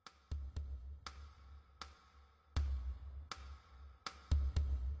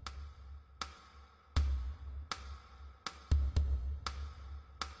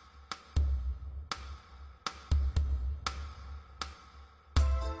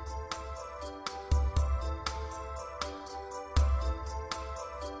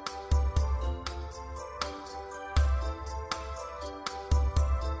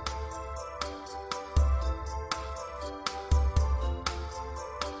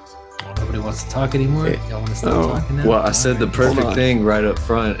Nobody wants to talk anymore. Y'all want to stop talking now? Well, I said the perfect thing right up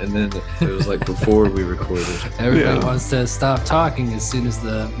front, and then it was like before we recorded. Everybody wants to stop talking as soon as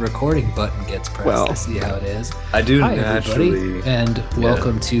the recording button gets pressed. I see how it is. I do Hi, naturally. Everybody, and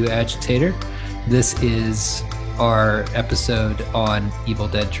welcome to Agitator. This is our episode on Evil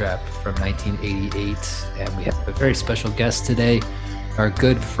Dead Trap from 1988, and we have a very special guest today, our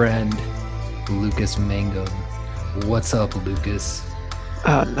good friend Lucas Mangum. What's up, Lucas?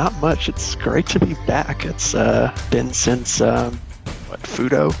 Not much. It's great to be back. It's been since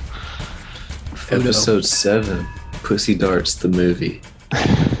Fudo? Episode 7, Pussy Darts the movie.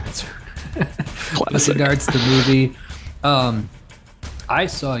 Pussy Darts the movie. I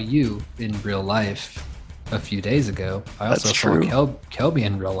saw you in real life a few days ago. I also saw Kelby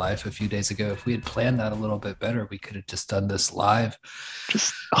in real life a few days ago. If we had planned that a little bit better, we could have just done this live.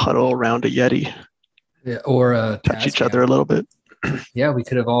 Just huddle around a Yeti. Yeah, or touch each other a little bit. Yeah, we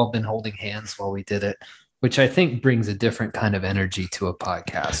could have all been holding hands while we did it, which I think brings a different kind of energy to a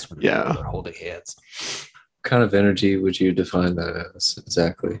podcast when we're holding hands. What kind of energy would you define that as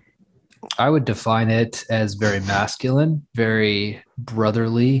exactly? I would define it as very masculine, very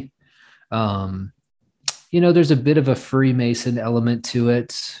brotherly. There's a bit of a Freemason element to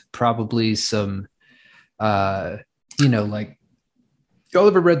it. Probably some, like, y'all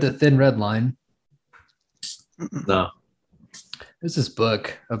ever read The Thin Red Line? No. There's this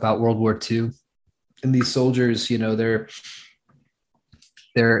book about World War II, and these soldiers,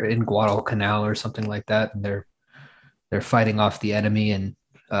 they're in Guadalcanal or something like that, and they're fighting off the enemy, and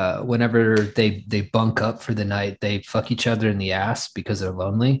whenever they bunk up for the night, they fuck each other in the ass because they're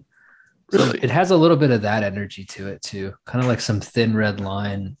lonely. Really? So it has a little bit of that energy to it too, kind of like some Thin Red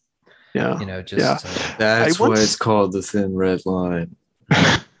Line. Yeah, that's why it's called The Thin Red Line.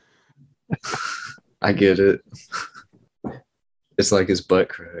 I get it. It's like his butt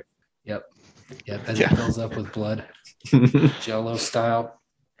crack. Yep. As it fills up with blood, Jello style.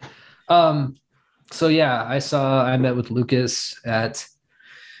 So yeah, I met with Lucas at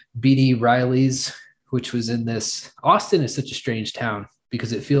B.D. Riley's, which was in this. Austin is such a strange town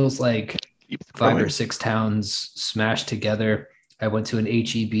because it feels like 5 or 6 towns smashed together. I went to an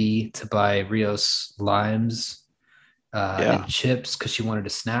HEB to buy Rios limes and chips because she wanted a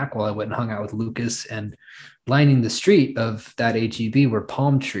snack while I went and hung out with Lucas. And lining the street of that HEB were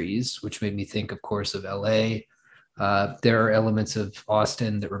palm trees, which made me think, of course, of LA. There are elements of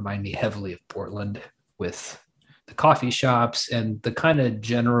Austin that remind me heavily of Portland with the coffee shops and the kind of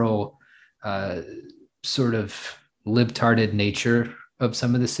general sort of libtarded nature of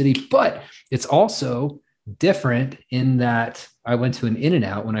some of the city. But it's also different in that I went to an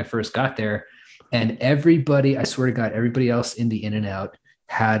In-N-Out when I first got there, and everybody, I swear to God, everybody else in the In-N-Out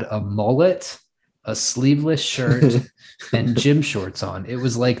had a mullet, a sleeveless shirt, and gym shorts on. It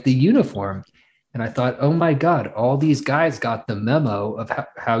was like the uniform. And I thought, oh my God, all these guys got the memo of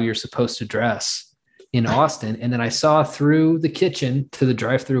how you're supposed to dress in Austin. And then I saw through the kitchen to the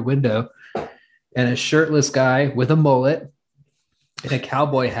drive-through window, and a shirtless guy with a mullet and a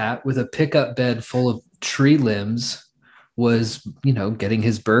cowboy hat with a pickup bed full of tree limbs was, getting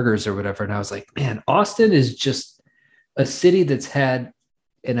his burgers or whatever. And I was like, man, Austin is just a city that's had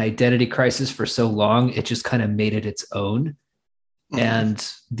an identity crisis for so long. It just kind of made it its own. Mm-hmm.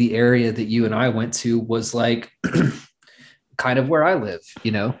 And the area that you and I went to was like kind of where I live,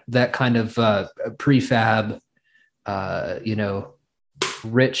 that kind of prefab,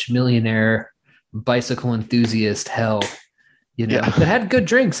 rich millionaire bicycle enthusiast hell, that had good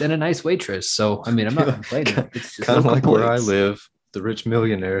drinks and a nice waitress. So, I mean, I'm not complaining. It's just kind of like where I live, the Rich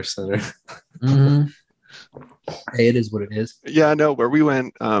Millionaire Center. Mm-hmm. Hey, it is what it is. Yeah, no, where we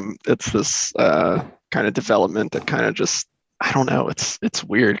went, it's this kind of development that kind of just, I don't know, it's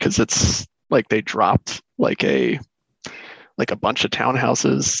weird because it's like they dropped like a bunch of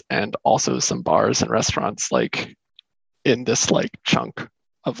townhouses and also some bars and restaurants like in this like chunk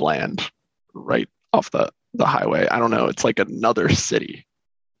of land right off the highway. I don't know, it's like another city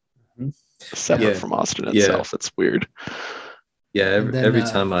separate from Austin itself. It's weird. Yeah, every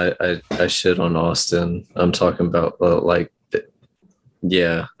time I shit on Austin, I'm talking about I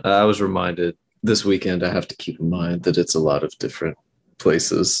was reminded this weekend. I have to keep in mind that it's a lot of different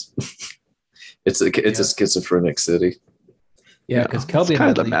places. it's a schizophrenic city. Yeah, because Kelby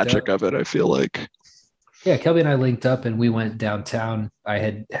kind of the magic of it, I feel like. Yeah, Kelby and I linked up and we went downtown. I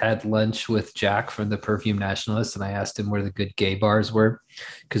had lunch with Jack from the Perfume Nationalist, and I asked him where the good gay bars were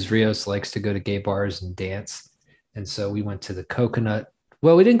because Rios likes to go to gay bars and dance. And so we went to the Coconut.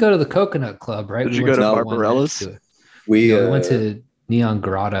 Well, we didn't go to the Coconut Club, right? Did you go to Barbarella's? We went to Neon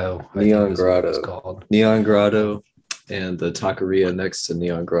Grotto. Neon Grotto. Called. Neon Grotto and the taqueria next to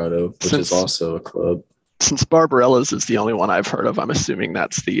Neon Grotto, which is Since also a club. since Barbarella's is the only one I've heard of, I'm assuming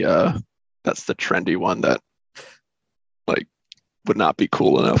that's the trendy one that like would not be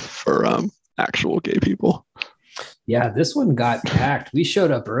cool enough for actual gay people. Yeah, this one got packed. We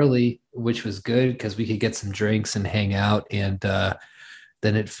showed up early, which was good because we could get some drinks and hang out. And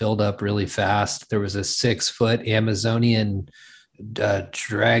then it filled up really fast. There was a 6-foot Amazonian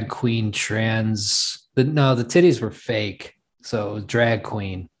drag queen trans, but no, the titties were fake. So drag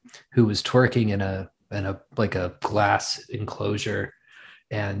queen who was twerking in a like a glass enclosure,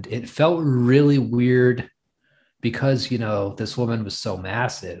 and it felt really weird because this woman was so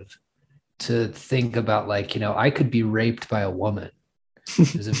massive to think about, like, I could be raped by a woman.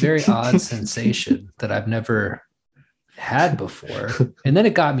 It was a very odd sensation that I've never had before. And then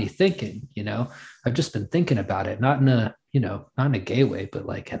it got me thinking, I've just been thinking about it, not in a, not in a gay way, but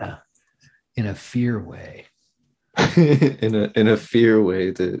like in a fear way. in a fear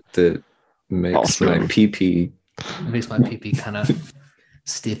way that makes Also, my pee-pee. It makes my pee-pee kind of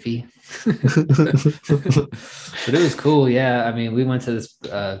stiffy. But it was cool. Yeah, I mean, we went to this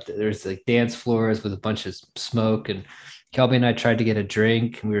there's like dance floors with a bunch of smoke, and Kelby and I tried to get a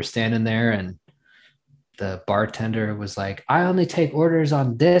drink, and we were standing there, and the bartender was like, I only take orders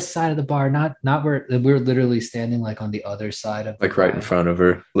on this side of the bar, not where we were literally standing like on the other side of like right in front of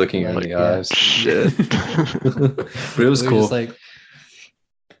her, looking her in the eyes. shit. But it was we cool. just like,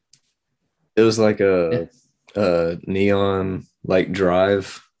 It was like a neon like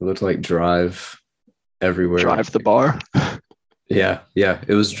drive. It looked like drive everywhere. Drive the bar. Yeah.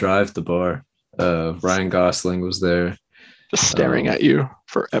 It was Drive the bar. Ryan Gosling was there. Just staring at you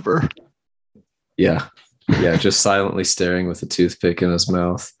forever. Yeah, just silently staring with a toothpick in his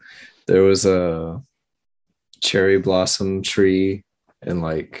mouth. There was a cherry blossom tree and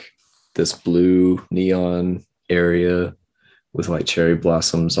like this blue neon area with like cherry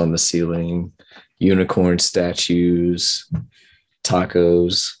blossoms on the ceiling, unicorn statues,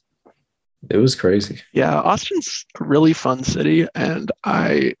 tacos. It was crazy. Yeah, Austin's a really fun city, and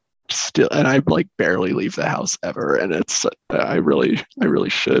I like barely leave the house ever, and it's I really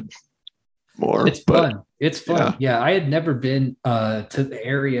should more. it's fun. It's fun. Yeah, I had never been to the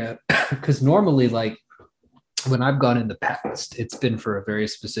area because normally, like, when I've gone in the past, it's been for a very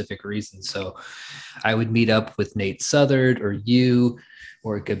specific reason. So I would meet up with Nate Southard or you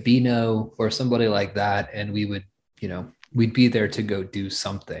or Gabino or somebody like that, and we would, we'd be there to go do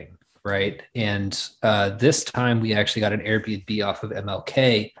something, right? And this time we actually got an Airbnb off of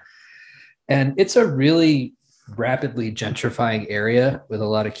MLK, and it's a really rapidly gentrifying area with a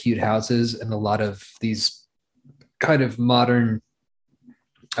lot of cute houses and a lot of these kind of modern,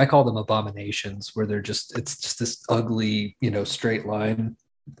 I call them abominations, where it's just this ugly, straight line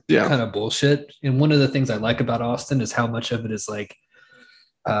kind of bullshit. And one of the things I like about Austin is how much of it is like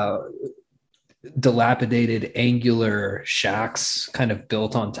dilapidated angular shacks kind of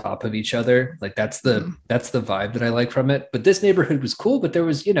built on top of each other. Like that's the vibe that I like from it. But this neighborhood was cool, but there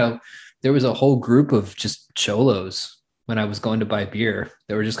was a whole group of just cholos when I was going to buy beer.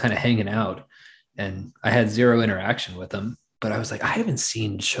 They were just kind of hanging out, and I had zero interaction with them. But I was like, I haven't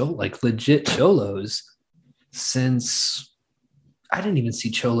seen legit cholos since I didn't even see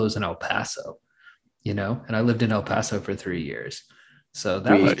cholos in El Paso, and I lived in El Paso for 3 years. So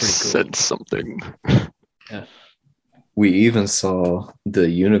that was pretty cool. Said something. Yeah. We even saw the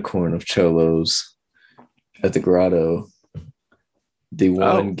unicorn of cholos at the grotto. The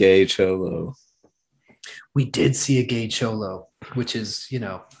one gay cholo. We did see a gay cholo, which is,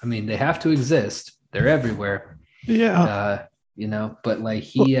 they have to exist. They're everywhere. Yeah. But like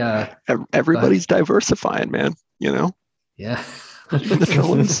he everybody's diversifying, man. Yeah. The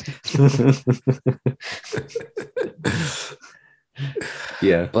cholos.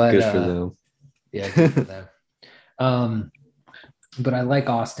 Yeah, but good for them. Yeah, good for them. But I like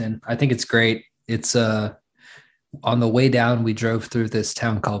Austin. I think it's great. It's on the way down, we drove through this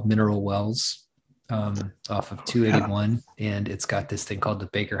town called Mineral Wells off of 281, and it's got this thing called the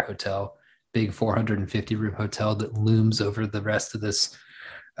Baker Hotel, big 450 room hotel that looms over the rest of this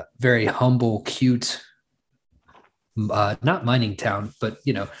very humble, cute, not mining town, but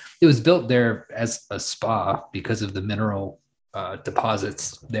it was built there as a spa because of the mineral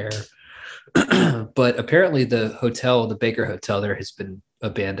deposits there. But apparently the Baker Hotel there has been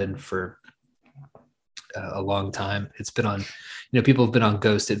abandoned for a long time. It's been on, people have been on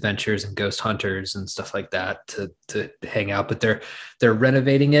ghost adventures and ghost hunters and stuff like that to hang out, but they're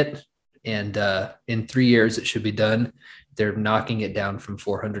renovating it, and in 3 years it should be done. They're knocking it down from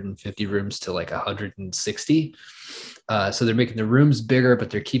 450 rooms to like 160. So they're making the rooms bigger, but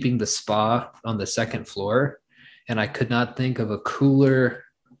they're keeping the spa on the second floor. And I could not think of a cooler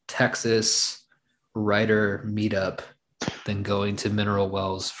Texas writer meetup than going to Mineral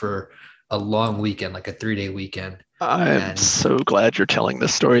Wells for a long weekend, like a 3-day weekend. I'm so glad you're telling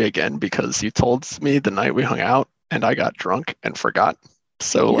this story again, because you told me the night we hung out and I got drunk and forgot.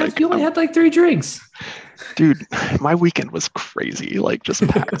 So you only had like 3 drinks. Dude, my weekend was crazy, like just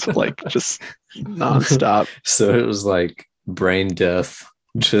packed, like just nonstop. So it was like brain death.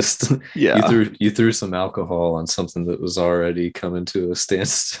 Just you threw some alcohol on something that was already coming to a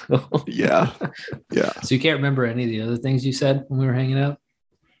standstill. Yeah. So you can't remember any of the other things you said when we were hanging out?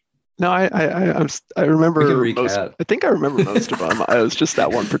 No, I remember most. I think I remember most of them. I was just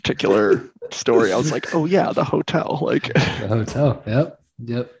that one particular story. I was like, oh yeah, the hotel, like the hotel.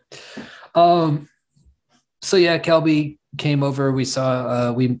 Yep. So yeah, Kelby came over. We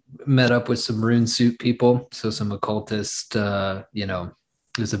saw. We met up with some rune suit people. So some occultist.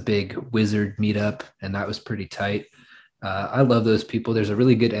 It was a big wizard meetup, and that was pretty tight. I love those people. There's a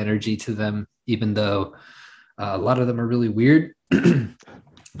really good energy to them, even though a lot of them are really weird.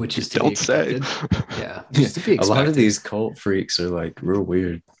 Which is don't say. Yeah. A lot of these cult freaks are like real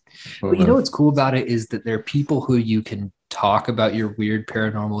weird. But you know what's cool about it is that they're people who you can talk about your weird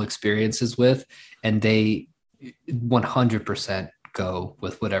paranormal experiences with, and they 100% go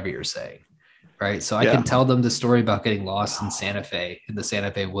with whatever you're saying. Right. So I can tell them the story about getting lost in Santa Fe, in the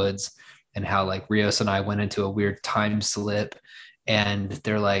Santa Fe woods, and how like Rios and I went into a weird time slip. And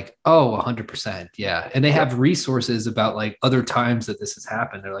they're like, oh, 100%. Yeah. And they have resources about like other times that this has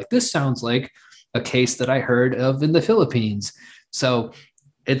happened. They're like, this sounds like a case that I heard of in the Philippines. So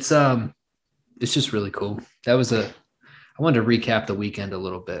it's just really cool. I wanted to recap the weekend a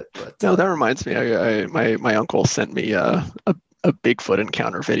little bit, but no, that reminds me. My uncle sent me a Bigfoot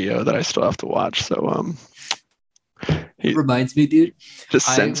encounter video that I still have to watch. So he reminds me, dude. Just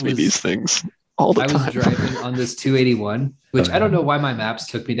sends me these things all the time. I was driving on this 281, which I don't know why my maps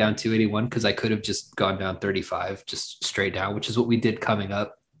took me down 281, because I could have just gone down 35, just straight down, which is what we did coming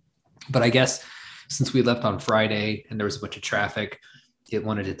up. But I guess since we left on Friday and there was a bunch of traffic, it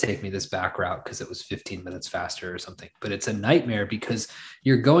wanted to take me this back route because it was 15 minutes faster or something. But it's a nightmare because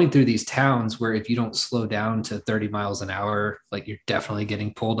you're going through these towns where if you don't slow down to 30 miles an hour, like you're definitely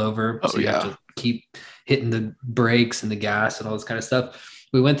getting pulled over. So you have to keep hitting the brakes and the gas and all this kind of stuff.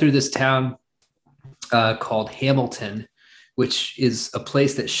 We went through this town called Hamilton, which is a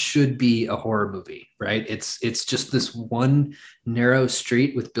place that should be a horror movie, right? It's just this one narrow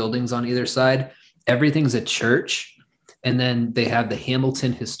street with buildings on either side. Everything's a church. And then they have the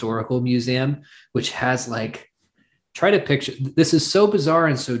Hamilton Historical Museum, which has like, try to picture, this is so bizarre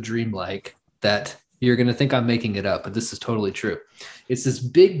and so dreamlike that you're going to think I'm making it up, but this is totally true. It's this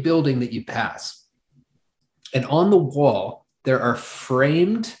big building that you pass. And on the wall, there are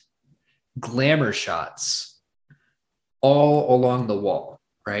framed glamour shots all along the wall,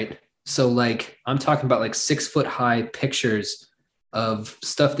 right? So like, I'm talking about like 6-foot high pictures of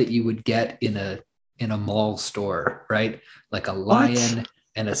stuff that you would get in a mall store, right? Like a lion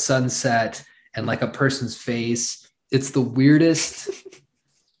and a sunset and like a person's face. It's the weirdest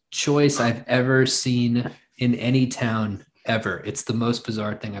choice I've ever seen in any town ever. It's the most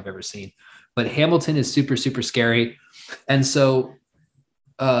bizarre thing I've ever seen. But Hamilton is super, super scary. And so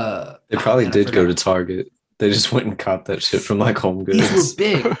they probably did go to Target. They just went and caught that shit from like Home Goods.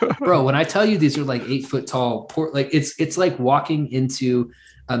 These were big, bro. When I tell you these are like 8-foot tall, like it's like walking into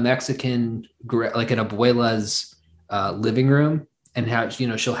a Mexican, like an abuela's living room, and how, you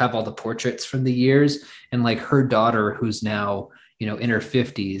know, she'll have all the portraits from the years, and like her daughter, who's now, you know, in her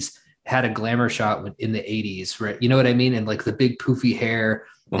 50s, had a glamour shot in the 80s, right? You know what I mean? And like the big poofy hair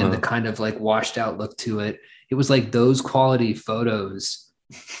and the kind of like washed out look to it. It was like those quality photos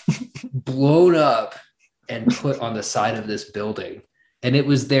blown up and put on the side of this building. And it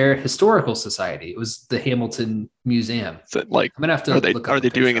was their historical society. It was the Hamilton Museum. So like, I'm gonna have to are they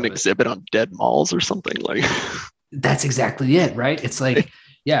doing an exhibit on dead malls or something? Like, that's exactly it, right? It's like,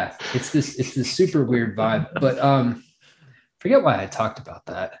 yeah, it's this super weird vibe. But forget why I talked about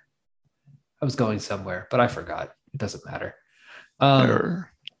that. I was going somewhere, but I forgot. It doesn't matter. On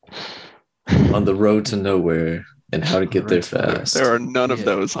the road to nowhere and how to get there fast. There are none of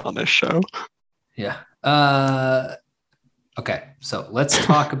those on this show. Yeah. Okay, so let's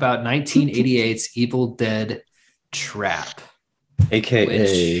talk about 1988's Evil Dead Trap.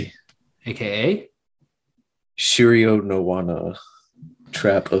 AKA Shirio no Wana,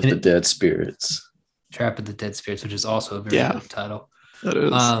 Trap of the Dead Spirits. Trap of the Dead Spirits, which is also a very good title. That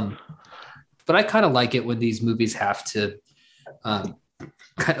is. But I kind of like it when these movies have to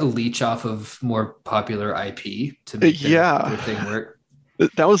kind of leech off of more popular IP to make their thing work.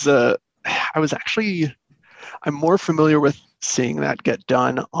 That was I'm more familiar with seeing that get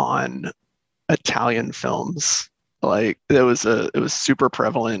done on Italian films. Like it was super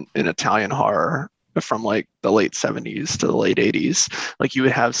prevalent in Italian horror from like the late 70s to the late 80s. Like you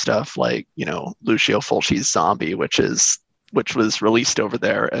would have stuff like, Lucio Fulci's Zombie, which was released over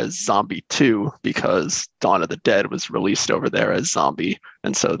there as Zombie 2 because Dawn of the Dead was released over there as Zombie.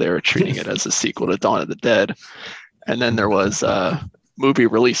 And so they were treating it as a sequel to Dawn of the Dead. And then there was a movie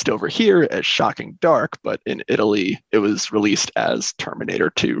released over here as Shocking Dark, but in Italy, it was released as Terminator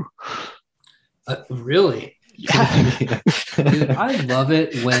 2. Really? Yeah. Dude, I love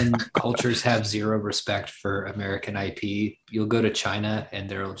it when cultures have zero respect for American IP. You'll go to China and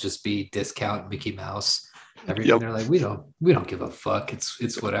there'll just be discount Mickey Mouse. Everything. They're like, we don't give a fuck.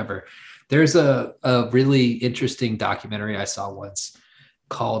 It's whatever. There's a really interesting documentary I saw once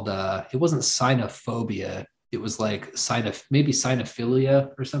called it wasn't Sinophobia. It was like maybe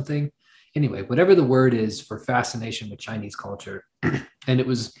Sinophilia or something. Anyway, whatever the word is for fascination with Chinese culture. And it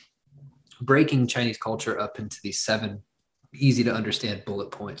was breaking Chinese culture up into these 7 easy to understand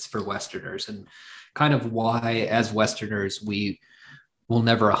bullet points for Westerners, and kind of why as Westerners we will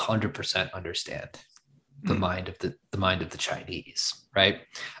never 100% understand the mind of the Chinese, right?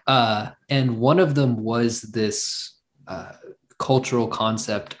 And one of them was this cultural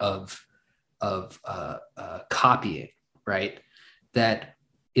concept of copying, right? That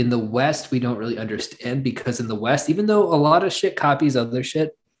in the West we don't really understand, because in the West, even though a lot of shit copies other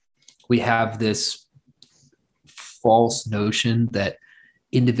shit, we have this false notion that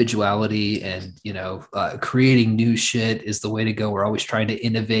individuality and creating new shit is the way to go. We're always trying to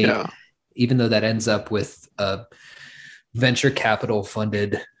innovate. Yeah. Even though that ends up with a venture capital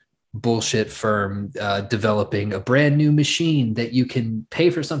funded bullshit firm developing a brand new machine that you can pay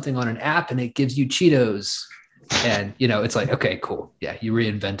for something on an app and it gives you Cheetos. And, it's like, okay, cool. Yeah, you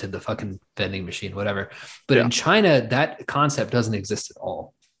reinvented the fucking vending machine, whatever. But in China, that concept doesn't exist at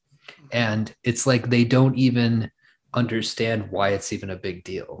all. And it's like they don't even understand why it's even a big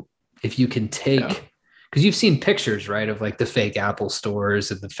deal. If you can take... Because you've seen pictures, right, of like the fake Apple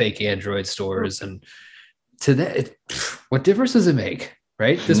stores and the fake Android stores, and to that, what difference does it make,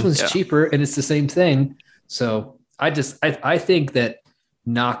 right? This one's cheaper and it's the same thing. So I think that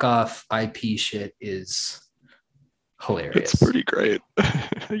knockoff IP shit is hilarious. It's pretty great.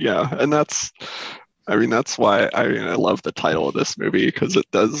 Yeah, and that's why I love the title of this movie, because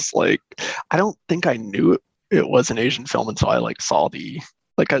it does, like, I don't think I knew it was an Asian film until I saw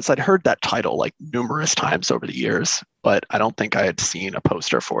I'd heard that title like numerous times over the years, but I don't think I had seen a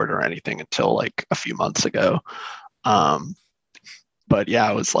poster for it or anything until like a few months ago. But yeah,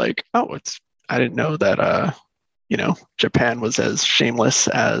 I was like, I didn't know that, Japan was as shameless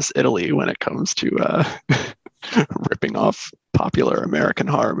as Italy when it comes to ripping off popular American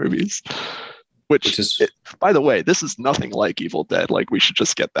horror movies. Which is, by the way, this is nothing like Evil Dead. Like, we should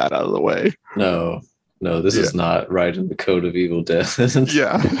just get that out of the way. No, this is not right in the code of Evil Dead. Just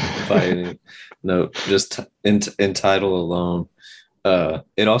in title alone.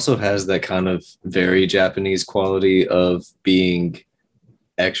 It also has that kind of very Japanese quality of being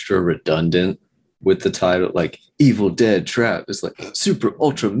extra redundant with the title, like Evil Dead Trap. It's like super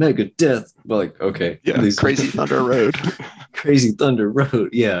ultra mega death. But like, okay. Yeah, Crazy Thunder Road. Crazy Thunder Road.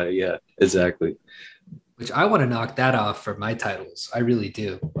 Yeah, exactly. Which I want to knock that off for my titles. I really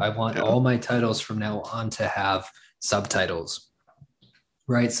do. I want all my titles from now on to have subtitles,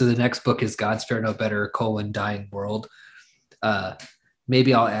 right? So the next book is God's Fair No Better, Dying World.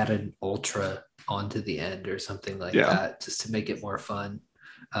 Maybe I'll add an ultra onto the end or something like that, just to make it more fun.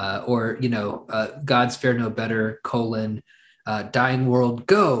 Or God's Fair No Better, Dying World,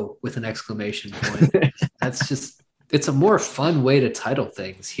 go, with an exclamation point. It's a more fun way to title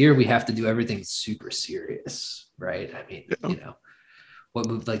things. Here we have to do everything super serious, right? I mean, what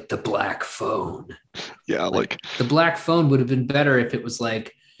moved, like The Black Phone? Yeah, like The Black Phone would have been better if it was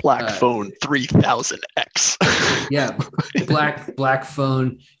like Black Phone 3000X. Yeah, Black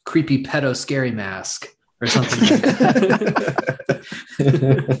Phone, creepy pedo scary mask or something like that.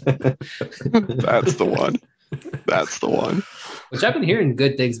 That's the one. That's the one. Which I've been hearing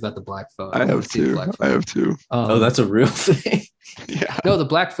good things about the Black Phone. I have too. That's a real thing. Yeah. No, the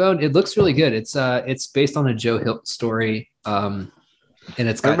Black Phone. It looks really good. It's based on a Joe Hilt story. And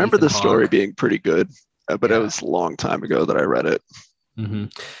it's. Got I remember Ethan the Hawke. story being pretty good, but it was a long time ago that I read it. Mm-hmm.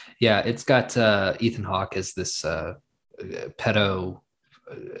 Yeah, it's got Ethan Hawke as this pedo.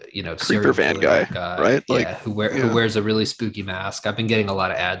 Creeper van guy, right? Who wears a really spooky mask. I've been getting a lot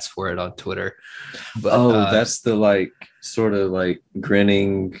of ads for it on Twitter. But, that's the sort of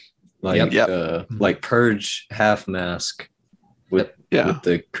grinning, like Purge half mask with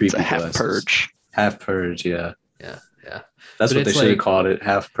the creepy half Purge. Half Purge, yeah. Yeah. That's But what they it's should have like- called it.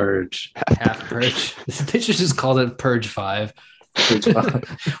 Half Purge. Half Purge. They should just call it Purge 5.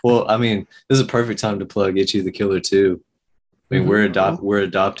 Well, I mean, this is a perfect time to plug Itchy the Killer 2. I mean, Mhm. we're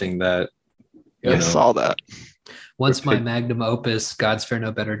adopting that. I saw that. Once my Okay. magnum opus, God's Fair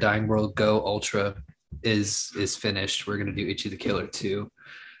No Better, Dying World Go Ultra is finished, we're gonna do Itchy the Killer 2.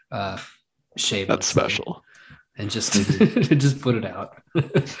 Shamelessly. That's special. And just just put it out.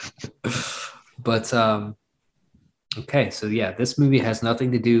 But okay, so yeah, this movie has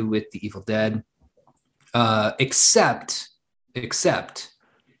nothing to do with the Evil Dead, except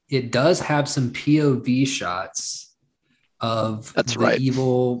it does have some POV shots of That's the right.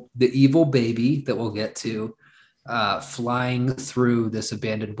 evil baby that we'll get to, flying through this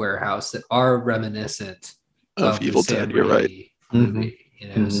abandoned warehouse that are reminiscent Of the Evil Sam Dead, you're right. Raimi movie. You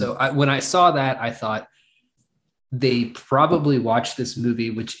know, Mhm. so when I saw that, I thought they probably watched this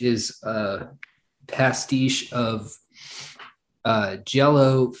movie, which is a pastiche of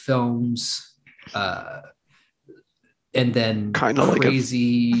Jello films, and then Kinda like a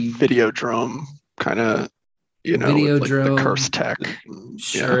crazy Videodrome, kind of, with like Videodrome, the curse tech.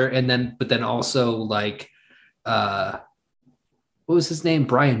 sure, and then but then also like what was his name,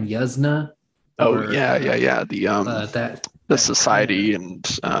 Brian Yuzna? Oh Or, yeah. The that Society and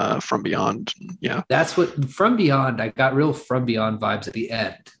From Beyond. Yeah, that's what From Beyond. I got real From Beyond vibes at the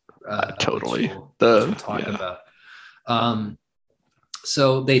end. totally. Which we'll talk about.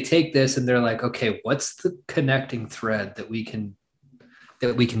 So they take this and they're like, okay, what's the connecting thread that we can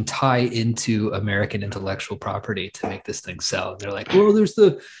tie into American intellectual property to make this thing sell? And they're like, well, there's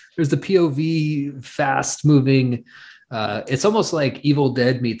the POV fast moving. It's almost like Evil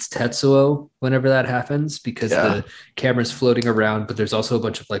Dead meets Tetsuo whenever that happens, because the camera's floating around, but there's also a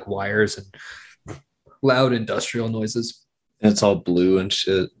bunch of like wires and loud industrial noises. And it's all blue and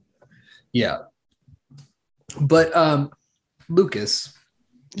shit. Yeah. But Lucas,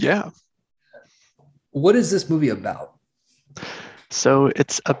 yeah. what is this movie about? So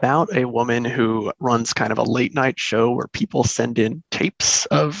it's about a woman who runs kind of a late night show where people send in tapes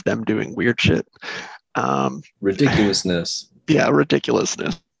of them doing weird shit. Ridiculousness. Yeah,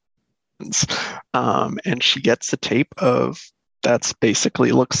 ridiculousness. And she gets a tape of that's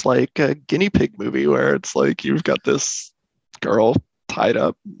basically looks like a guinea pig movie where it's like you've got this girl tied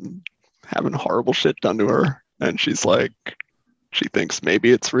up having horrible shit done to her, and she's like, she thinks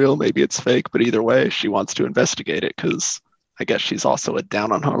maybe it's real, maybe it's fake, but either way she wants to investigate it because I guess she's also a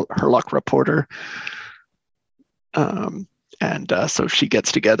down on her luck reporter. So she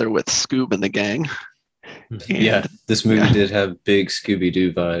gets together with Scoob and the gang. Yeah, this movie did have big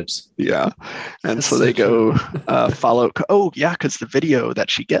Scooby-Doo vibes. Yeah. And so they go follow. Oh, yeah, because the video that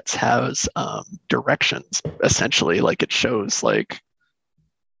she gets has directions, essentially. Like it shows like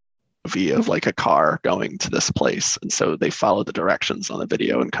a view of like a car going to this place. And so they follow the directions on the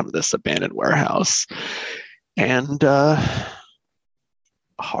video and come to this abandoned warehouse. And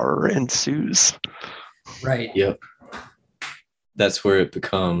horror ensues. Right. Yep. That's where it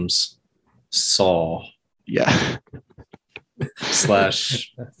becomes Saw. Yeah. /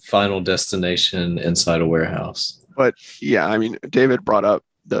 Final Destination inside a warehouse. But yeah, I mean, David brought up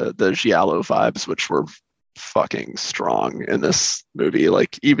the Giallo vibes, which were fucking strong in this movie.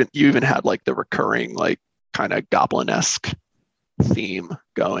 Like you even had like the recurring like kind of goblin-esque theme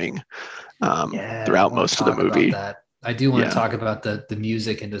going throughout most of the movie. I do want to talk about the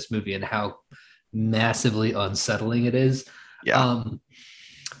music in this movie and how massively unsettling it is. Yeah.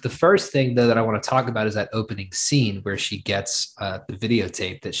 The first thing though that I want to talk about is that opening scene where she gets the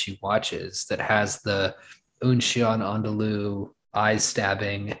videotape that she watches that has the Unshion Andalou eyes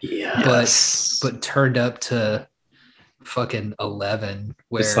stabbing, but turned up to fucking 11.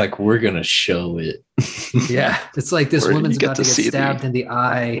 Where it's like we're gonna show it. Yeah, it's like this woman's about to get stabbed in the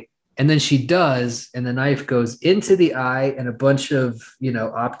eye, and then she does, and the knife goes into the eye, and a bunch of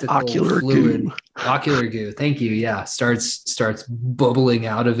optical ocular fluid, goo. Ocular goo. Thank you. Yeah, starts bubbling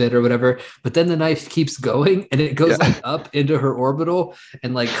out of it or whatever. But then the knife keeps going, and it goes like up into her orbital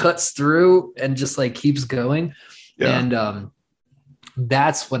and like cuts through and just like keeps going. Yeah. And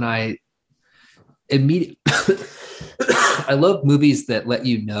that's when I immediately I love movies that let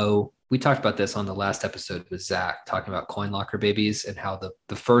you know. We talked about this on the last episode with Zach, talking about Coin Locker Babies and how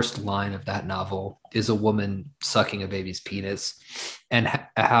the first line of that novel is a woman sucking a baby's penis, and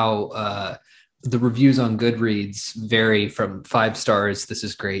how the reviews on Goodreads vary from 5 stars, this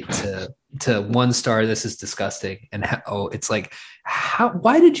is great, to 1 star, this is disgusting. And it's like,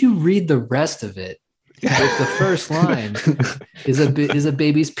 why did you read the rest of it? If the first line is a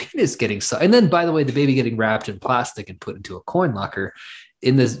baby's penis getting sucked, and then by the way, the baby getting wrapped in plastic and put into a coin locker.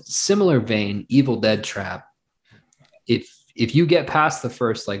 in the similar vein, Evil Dead Trap, if you get past the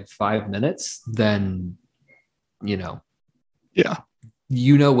first like 5 minutes, then you know Yeah.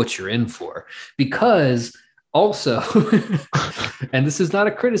 what you're in for. Because also, and this is not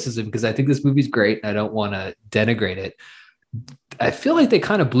a criticism because I think this movie's great and I don't want to denigrate it. I feel like they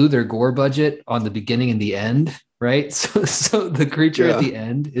kind of blew their gore budget on the beginning and the end, right? So the creature at the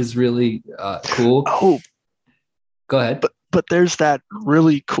end is really cool. Oh, go ahead. But there's that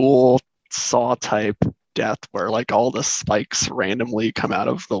really cool Saw type death where like all the spikes randomly come out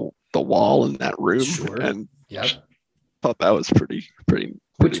of the wall in that room. Sure. And yep. Thought that was pretty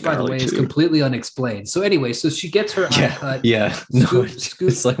which by the way is completely unexplained. So anyway, so she gets her eye cut. Yeah.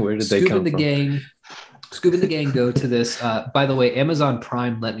 It's like, where did they come from? Scoob and the gang go to this. By the way, Amazon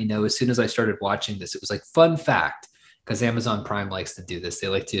Prime let me know as soon as I started watching this. It was like, fun fact, because Amazon Prime likes to do this. They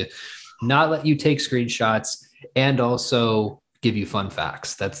like to not let you take screenshots and also give you fun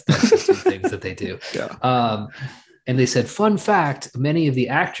facts. That's the two things that they do. Yeah. And they said, fun fact, many of the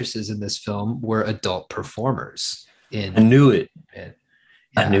actresses in this film were adult performers. I knew it. Yeah.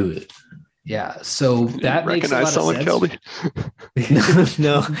 I knew it. Yeah, so that makes a lot of sense. Kelby?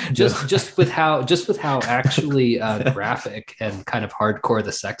 No, just with how actually graphic and kind of hardcore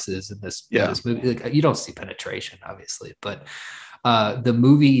the sex is in this movie. Like, you don't see penetration, obviously, but the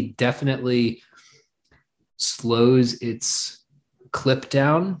movie definitely slows its clip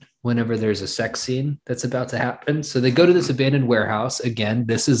down whenever there's a sex scene that's about to happen. So they go to this abandoned warehouse. Again,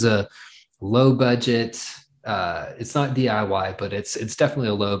 this is a low budget. It's not DIY, but it's definitely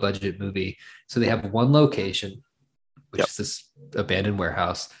a low budget movie. So they have one location, which is this abandoned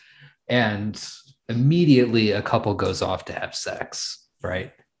warehouse, and immediately a couple goes off to have sex,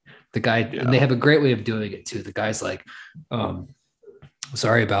 right? The guy, and they have a great way of doing it too. The guy's like,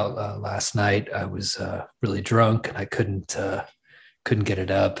 sorry about last night. I was really drunk and I couldn't get it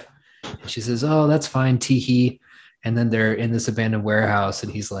up. And she says, oh, that's fine, tee-hee. And then they're in this abandoned warehouse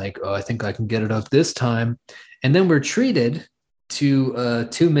and he's like, oh, I think I can get it up this time. And then we're treated to a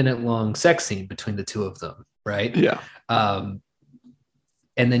 2-minute long sex scene between the two of them, right? Yeah. And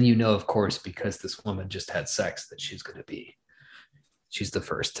then, of course, because this woman just had sex, that she's the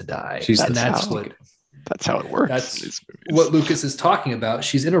first to die. That's how it works. That's what Lucas is talking about.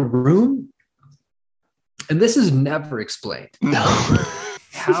 She's in a room, and this is never explained. No.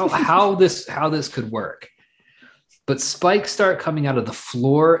 how this could work. But spikes start coming out of the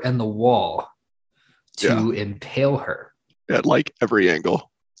floor and the wall to impale her. At like every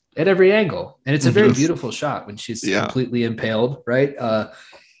angle. And it's a very beautiful shot when she's completely impaled, right?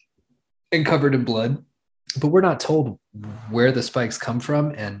 And covered in blood. But we're not told where the spikes come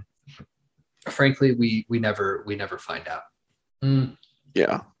from. And frankly, we never find out.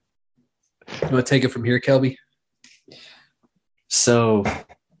 Yeah. You want to take it from here, Kelby? So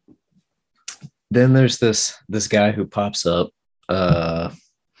then there's this guy who pops up. Does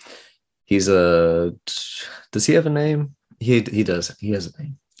he have a name? He does. He has a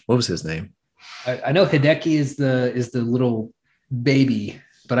name. What was his name? I know Hideki is the little baby,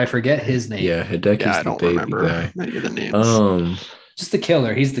 but I forget his name. Yeah, Hideki's the baby guy. Many of the names. Just the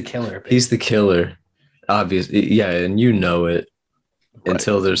killer. He's the killer. He's the killer. Obviously, yeah, and it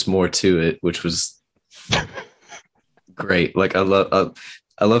until there's more to it, which was great. Like I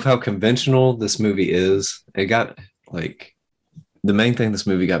love how conventional this movie is. It got like the main thing this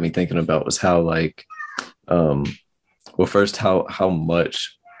movie got me thinking about was how like first how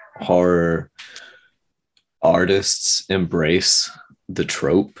much horror artists embrace the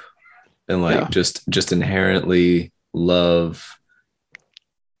trope and like just inherently love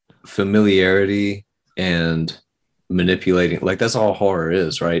familiarity and manipulating. Like that's all horror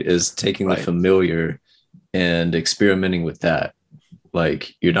is, right? Is taking the familiar and experimenting with that.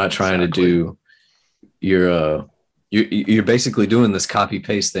 Like you're not trying to do you're basically doing this copy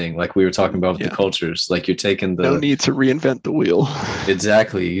paste thing like we were talking about with the cultures. Like you're taking no need to reinvent the wheel.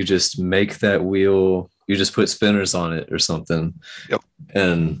 Exactly. You just make that wheel, you just put spinners on it or something. Yep.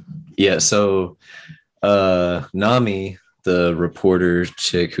 And so Nami, the reporter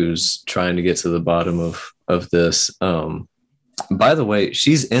chick who's trying to get to the bottom of this, by the way,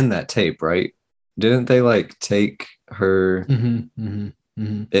 she's in that tape, right? Didn't they like take her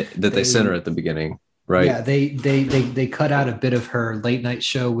they sent her at the beginning, right? Yeah, they cut out a bit of her late night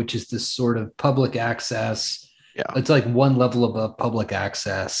show, which is this sort of public access. Yeah, it's like one level above public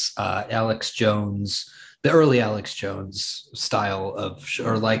access. Alex Jones, the early Alex Jones style of,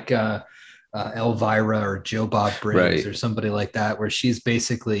 or like Elvira or Joe Bob Briggs or somebody like that, where she's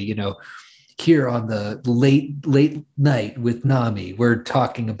basically, here on the late night with Nami, we're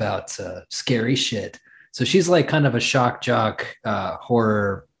talking about scary shit. So she's like kind of a shock jock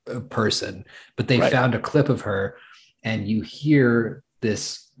horror person, but they found a clip of her, and you hear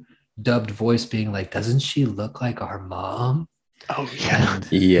this dubbed voice being like, "Doesn't she look like our mom?" Oh yeah.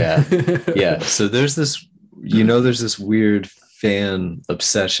 And Yeah. So there's this, there's this weird fan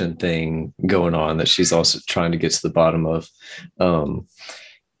obsession thing going on that she's also trying to get to the bottom of.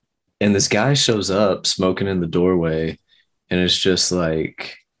 And this guy shows up smoking in the doorway, and it's just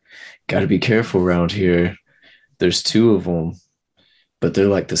like, got to be careful around here. There's two of them, but they're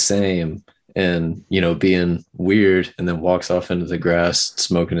like the same. And, being weird, and then walks off into the grass,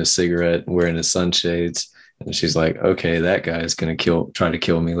 smoking a cigarette, wearing his sunshades. And she's like, okay, that guy is going to try to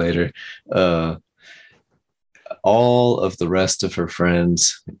kill me later. All of the rest of her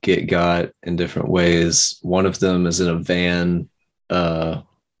friends get got in different ways. One of them is in a van. That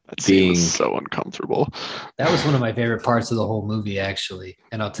scene was so uncomfortable. That was one of my favorite parts of the whole movie, actually.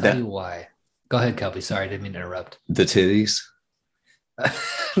 And I'll tell you why. Go ahead, Kelby. Sorry, I didn't mean to interrupt. The titties.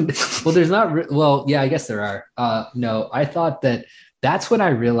 Well, there's not. Well, yeah, I guess there are. No, I thought that's when I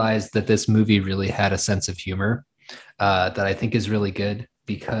realized that this movie really had a sense of humor that I think is really good,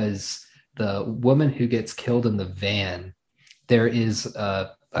 because the woman who gets killed in the van, there is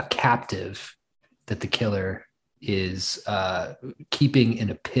a captive that the killer is keeping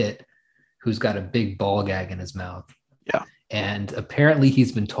in a pit, who's got a big ball gag in his mouth. Yeah. And apparently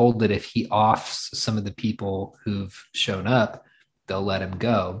he's been told that if he offs some of the people who've shown up, they'll let him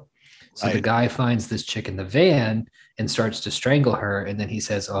go. So the guy finds this chick in the van and starts to strangle her. And then he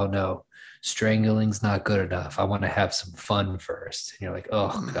says, "Oh no, strangling's not good enough. I want to have some fun first." And you're like,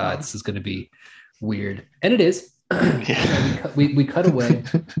 "Oh God, this is going to be weird." And it is. we cut away.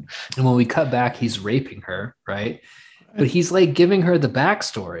 And when we cut back, he's raping her, right? But he's like giving her the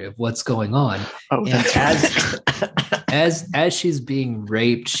backstory of what's going on. Oh, and as she's being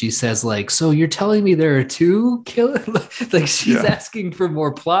raped, she says like, "So you're telling me there are two killers?" Like she's asking for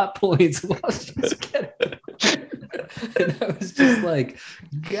more plot points while she's getting. And I was just like,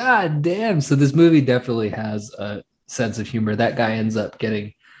 God damn. So this movie definitely has a sense of humor. That guy ends up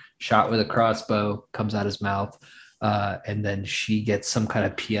getting shot with a crossbow, comes out his mouth. And then she gets some kind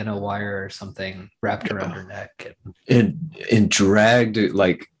of piano wire or something wrapped around her neck and dragged it,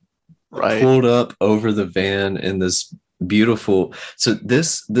 like pulled up over the van in this beautiful. So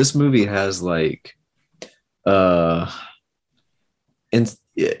this movie has like, and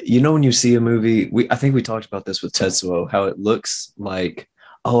when you see a movie, I think we talked about this with Tetsuo, how it looks like,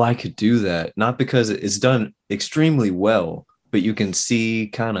 oh, I could do that. Not because it's done extremely well, but you can see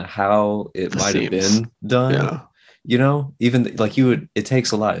kind of how it might have been done. Yeah. Even like it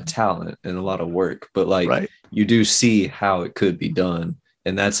takes a lot of talent and a lot of work, but like you do see how it could be done.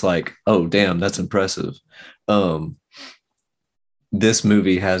 And that's like, oh, damn, that's impressive. This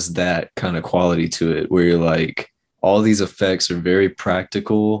movie has that kind of quality to it where you're like, all these effects are very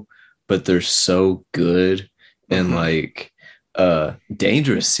practical, but they're so good and like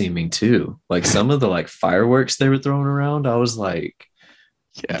dangerous seeming too. Like some of the like fireworks they were throwing around, I was like,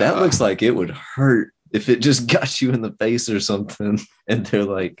 that looks like it would hurt if it just got you in the face or something, and they're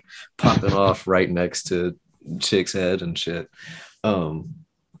like popping off right next to chick's head and shit. So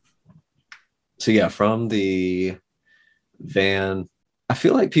yeah, from the van, I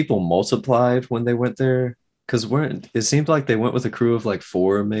feel like people multiplied when they went there, because it seemed like they went with a crew of like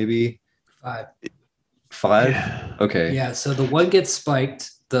 4, maybe 5. Yeah. Okay. Yeah. So the one gets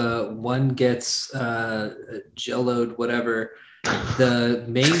spiked, the one gets jelloed, whatever. The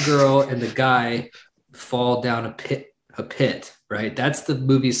main girl and the guy fall down a pit, right? That's the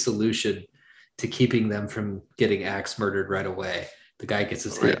movie's solution to keeping them from getting axe murdered right away. The guy gets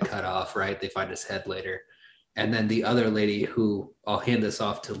his head cut off, right? They find his head later. And then the other lady, who I'll hand this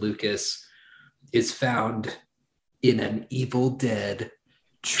off to Lucas, is found in an Evil Dead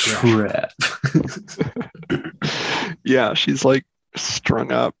trap. Yeah, she's like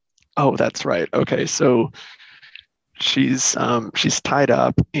strung up. Oh, that's right. Okay, so she's tied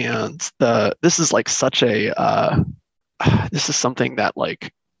up, and this is like such a this is something that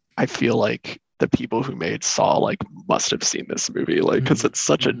like I feel like the people who made Saw like must have seen this movie, like, because it's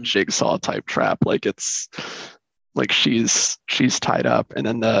such a jigsaw type trap. Like it's like she's tied up, and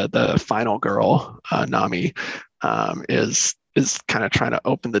then the final girl, Nami, is kind of trying to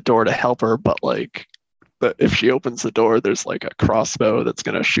open the door to help her, but like if she opens the door, there's like a crossbow that's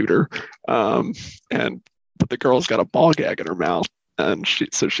gonna shoot her, but the girl's got a ball gag in her mouth, and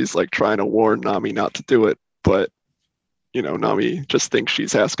she's like trying to warn Nami not to do it, but Nami just thinks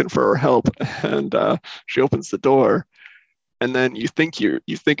she's asking for her help, and she opens the door, and then you think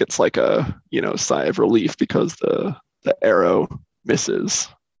it's like a sigh of relief because the arrow misses,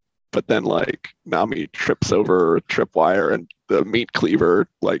 but then like Nami trips over a tripwire and the meat cleaver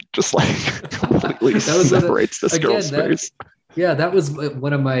like just like completely separates this girl's face. Yeah, that was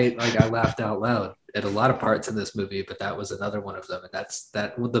one of my, like, I laughed out loud at a lot of parts in this movie, but that was another one of them. And that's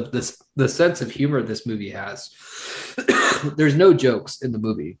the sense of humor this movie has. There's no jokes in the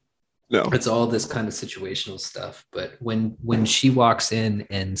movie. No, it's all this kind of situational stuff. But when she walks in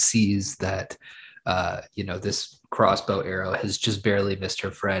and sees that, this crossbow arrow has just barely missed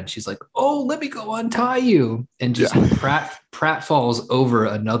her friend, she's like, "Oh, let me go untie you," and just Pratt falls over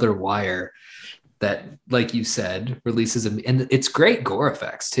another wire that, like you said, releases him. And it's great gore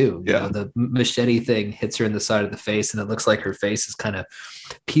effects too. You know, the machete thing hits her in the side of the face and it looks like her face is kind of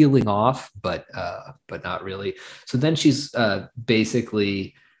peeling off, but not really. So then she's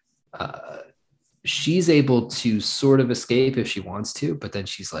basically she's able to sort of escape if she wants to, but then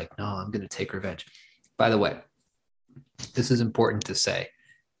she's like, no, I'm going to take revenge. By the way, this is important to say.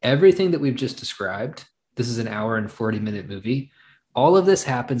 Everything that we've just described, this is an hour and 40-minute movie. All of this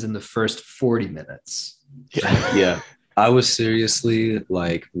happens in the first 40 minutes. Yeah. I was seriously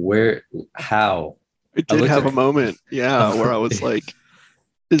like, how? I did have a moment, where I was like,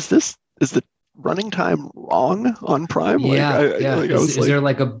 is the running time wrong on Prime? Is there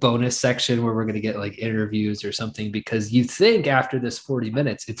like a bonus section where we're going to get like interviews or something? Because you think after this 40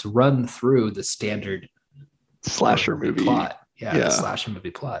 minutes, it's run through the standard slasher movie plot. The slasher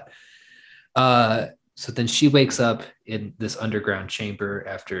movie plot. So then she wakes up in this underground chamber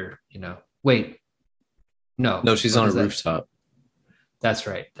after, wait, no, she's on a rooftop. That's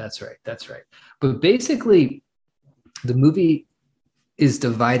right. But basically the movie is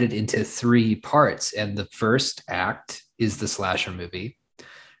divided into 3 parts. And the first act is the slasher movie.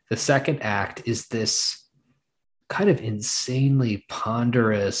 The second act is this kind of insanely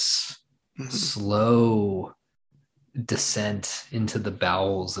ponderous, slow descent into the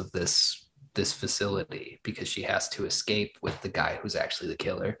bowels of this facility, because she has to escape with the guy who's actually the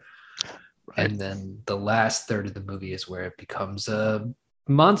killer. Right. And then the last third of the movie is where it becomes a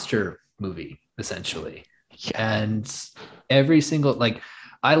monster movie, essentially. Yeah. And every single,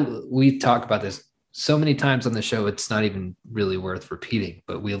 we talk about this so many times on the show, it's not even really worth repeating,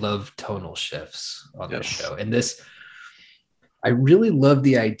 but we love tonal shifts on the show. And this, I really love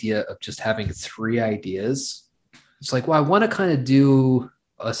the idea of just having 3 ideas. It's like, well, I want to kind of do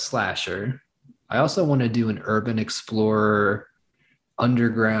a slasher. I also want to do an urban explorer,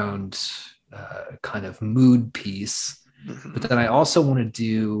 underground kind of mood piece. But then I also want to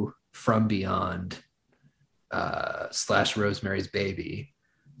do From Beyond / Rosemary's Baby.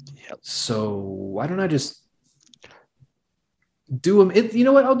 Yep. So why don't I just do them? You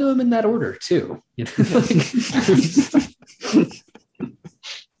know what? I'll do them in that order too.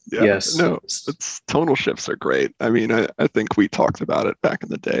 Yes. No, tonal shifts are great. I mean, I think we talked about it back in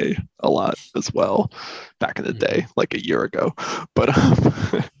the day a lot as well. Back in the day, like a year ago. But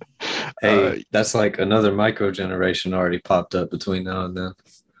hey, that's like another micro generation already popped up between now and then.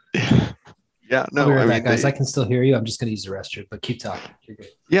 Yeah, no, guys, I can still hear you. I'm just going to use the restroom, but keep talking. You're good.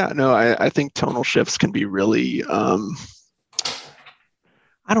 Yeah, no, I think tonal shifts can be really, I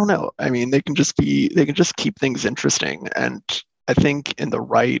don't know. I mean, they can just keep things interesting. And I think in the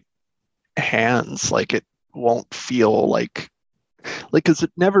right hands, like it won't feel like, because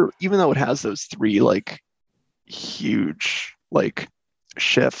it never, even though it has those 3 like huge like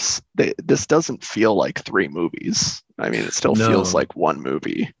shifts, this doesn't feel like 3 movies. I mean, it still feels like 1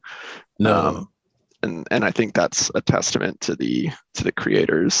 movie. No. And I think that's a testament to the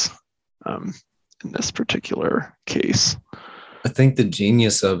creators in this particular case. I think the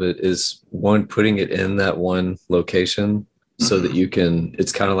genius of it is, one, putting it in that one location so that you can,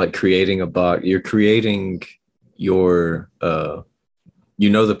 it's kind of like creating a box. You're creating your, the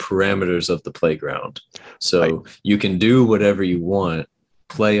parameters of the playground. So you can do whatever you want,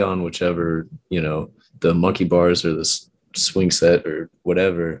 play on whichever, the monkey bars or the swing set or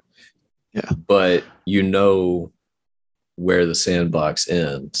whatever. Yeah. But where the sandbox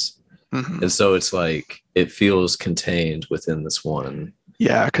ends. And so it's like, it feels contained within this one.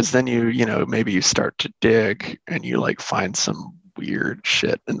 Yeah, because then maybe you start to dig and you like find some weird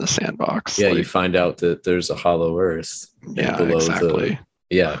shit in the sandbox. Yeah, you find out that there's a hollow earth. Yeah, exactly.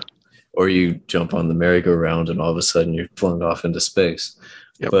 Or you jump on the merry-go-round and all of a sudden you're flung off into space.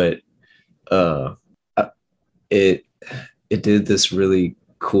 Yep. But it did this really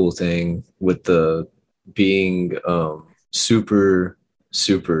cool thing with the being super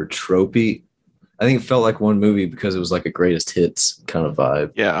tropey. I think it felt like one movie because it was like a greatest hits kind of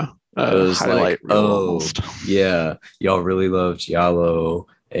vibe. Yeah. It was like, yeah, y'all really loved Giallo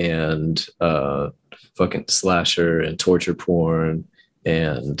and fucking slasher and torture porn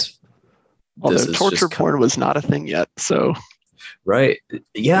and Although is torture just porn was not a thing yet, so right.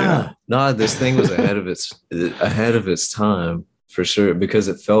 Yeah. No, this thing was ahead of its time for sure, because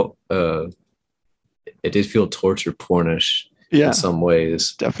it felt it did feel torture pornish in some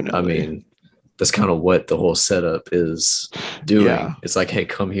ways. definitely. I mean, that's kind of what the whole setup is doing. Yeah. It's like, hey,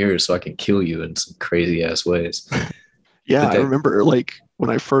 come here so I can kill you in some crazy ass ways. Yeah, I remember like when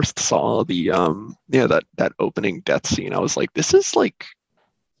I first saw the that opening death scene, I was like, this is like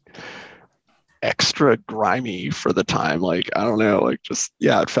extra grimy for the time. Like, I don't know, like just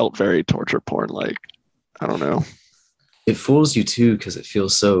it felt very torture porn like. I don't know. It fools you too because it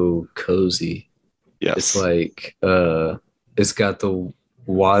feels so cozy. Yes. It's like it's got the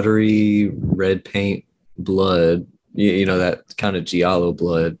watery red paint blood, you know, that kind of giallo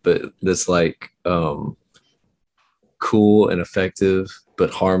blood, but that's like cool and effective but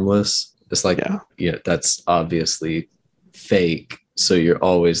harmless. It's like that's obviously fake, so you're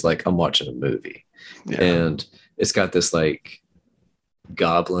always like, I'm watching a movie. And it's got this like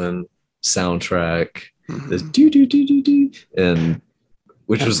goblin soundtrack, this do do do do do, and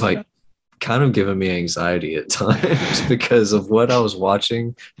which was like kind of giving me anxiety at times because of what I was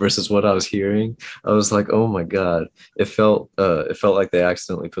watching versus what I was hearing. I was like, oh my god, it felt like they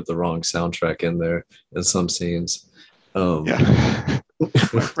accidentally put the wrong soundtrack in there in some scenes.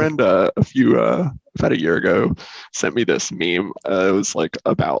 My friend about a year ago sent me this meme. It was like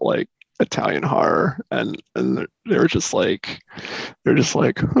about like Italian horror, and they're just like,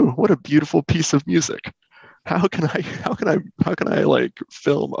 oh, what a beautiful piece of music. How can I like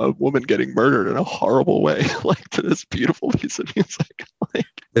film a woman getting murdered in a horrible way like to this beautiful piece of music? Like,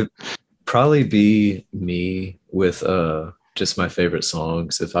 it'd probably be me with just my favorite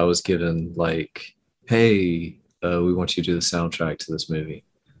songs. If I was given like, hey, we want you to do the soundtrack to this movie,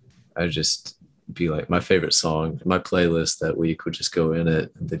 I'd just be like, my favorite song, my playlist that week would just go in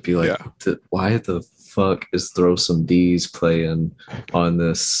it, and they'd be like, why the fuck is Throw Some D's playing on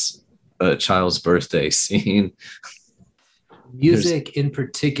this child's birthday scene? Music in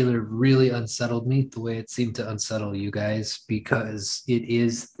particular really unsettled me the way it seemed to unsettle you guys, because it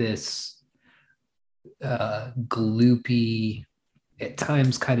is this gloopy, at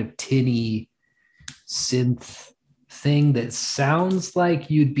times kind of tinny synth thing that sounds like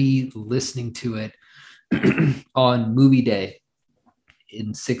you'd be listening to it on movie day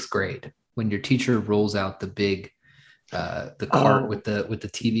in 6th grade when your teacher rolls out the big the cart with the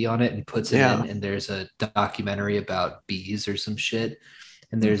TV on it and puts it in, and there's a documentary about bees or some shit,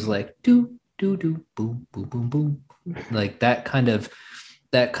 and there's like do do do boom boom boom boom, like that kind of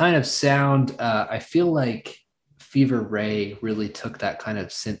sound. I feel like Fever Ray really took that kind of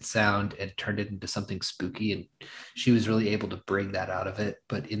synth sound and turned it into something spooky, and she was really able to bring that out of it.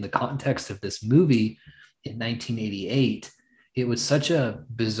 But in the context of this movie in 1988, it was such a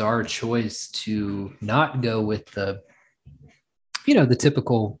bizarre choice to not go with the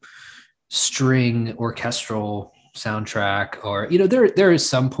typical string orchestral soundtrack, or there is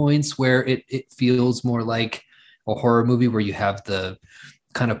some points where it feels more like a horror movie where you have the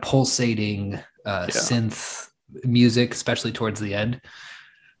kind of pulsating synth music, especially towards the end.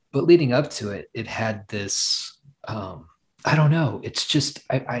 But leading up to it, it had this I don't know, it's just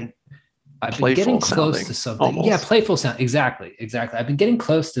I've been getting close to something almost. Yeah, playful sound. Exactly. I've been getting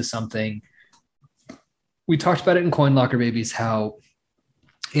close to something. We talked about it in Coin Locker Babies, how,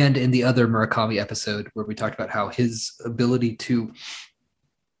 and in the other Murakami episode where we talked about how his ability to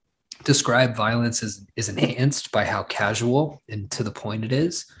describe violence is enhanced by how casual and to the point it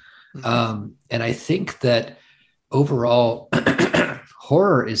is. And I think that overall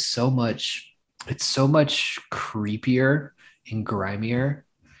horror is so much creepier and grimier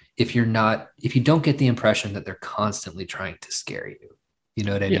if you don't get the impression that they're constantly trying to scare you. You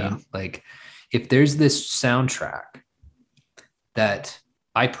know what I mean? Like, if there's this soundtrack that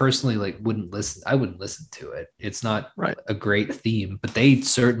I personally wouldn't listen to it. It's not a great theme, but they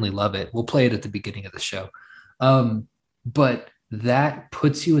certainly love it. We'll play it at the beginning of the show. But that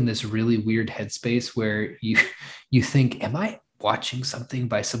puts you in this really weird headspace where you think, am I watching something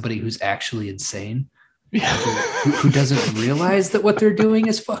by somebody who's actually insane? Who doesn't realize that what they're doing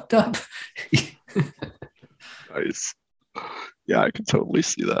is fucked up? Nice. Yeah, I can totally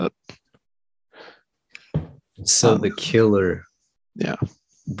see that. So the killer,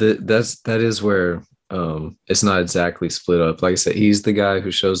 that is where it's not exactly split up. Like I said, he's the guy who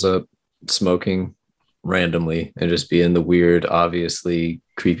shows up smoking randomly and just being the weird, obviously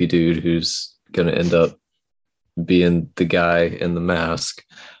creepy dude who's gonna end up being the guy in the mask.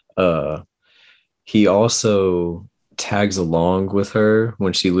 He also tags along with her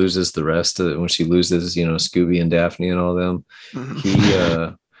when she loses the rest of it, when she loses, Scooby and Daphne and all them.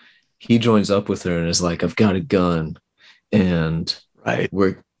 he joins up with her and is like, I've got a gun, and Right.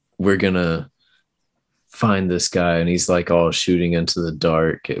 we're gonna find this guy. And he's like all shooting into the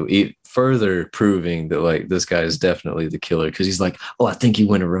dark, further proving that like this guy is definitely the killer, because he's like, oh, I think he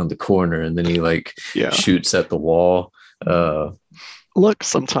went around the corner, and then he like shoots at the wall. Look,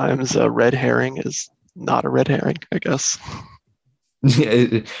 sometimes a red herring is not a red herring, I guess.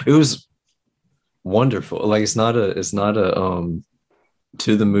 it was wonderful. Like it's not a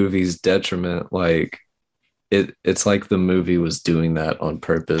to the movie's detriment. Like it's like the movie was doing that on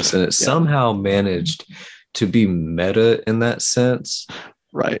purpose, and it somehow managed to be meta in that sense,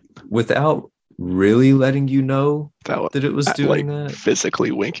 right? Without really letting you know that it was doing like, that,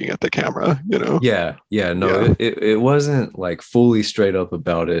 physically winking at the camera, you know. It wasn't like fully straight up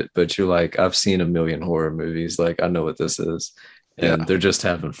about it, but you're like, I've seen a million horror movies, like I know what this is, and they're just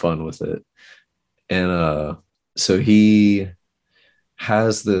having fun with it. And so he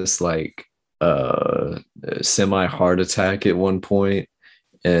has this like semi heart attack at one point,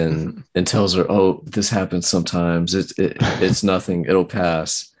 and tells her, oh, this happens sometimes, it's nothing, it'll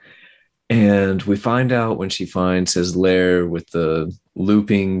pass. And we find out when she finds his lair with the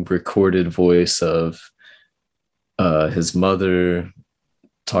looping recorded voice of his mother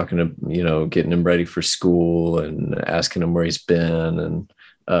talking to, you know, getting him ready for school and asking him where he's been, and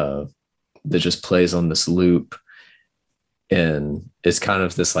that just plays on this loop. And it's kind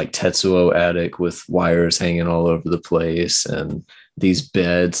of this like Tetsuo attic with wires hanging all over the place, and these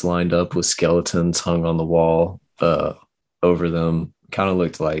beds lined up with skeletons hung on the wall over them. Kind of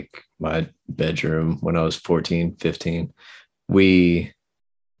looked like my bedroom when I was 14, 15. We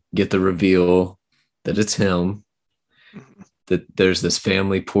get the reveal that it's him, that there's this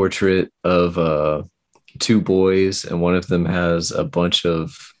family portrait of two boys, and one of them has a bunch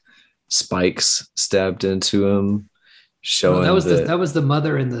of spikes stabbed into him, showing that was the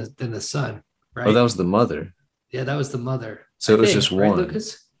mother and the son, right? Oh, that was the mother. Yeah, that was the mother. So it was just one. Right,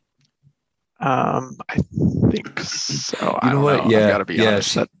 Lucas? I think so. You know what? Yeah, I've got to be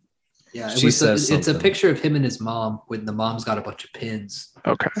honest. It's a picture of him and his mom when the mom's got a bunch of pins.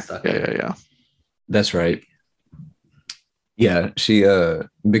 Okay. Yeah. That's right. Yeah, she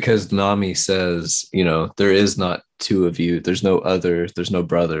because Nami says, you know, there is not two of you. There's no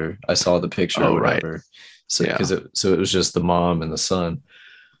brother. I saw the picture or whatever. Right. So because it was just the mom and the son.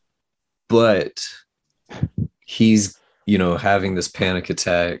 But he's, you know, having this panic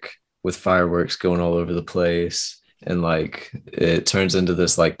attack with fireworks going all over the place, and like it turns into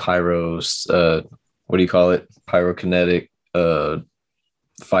this like pyrokinetic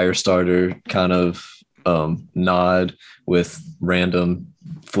fire starter kind of nod with random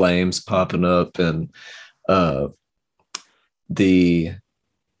flames popping up, and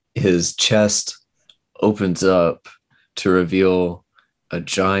his chest opens up to reveal a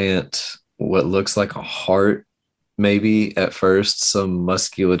giant, what looks like a heart, maybe at first, some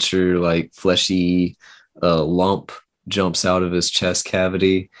musculature, like fleshy lump jumps out of his chest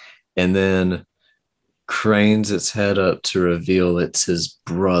cavity, and then cranes its head up to reveal it's his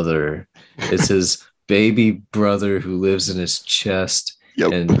brother. It's his baby brother who lives in his chest.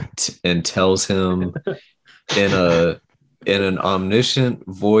 and tells him in an omniscient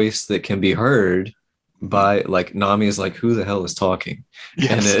voice that can be heard by, like, Nami is like, who the hell is talking?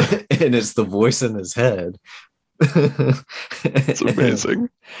 Yes. And it's the voice in his head. It's amazing.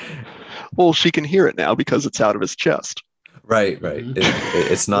 Well, she can hear it now because it's out of his chest. Right.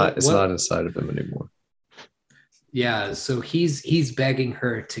 It's not inside of him anymore. Yeah, so he's begging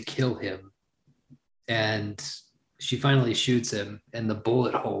her to kill him, and she finally shoots him, and the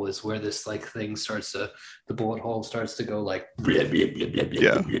bullet hole is where this like thing the bullet hole starts to go like blah, blah, blah, blah,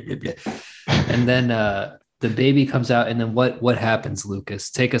 blah, blah, blah. And then the baby comes out, and then what happens, Lucas?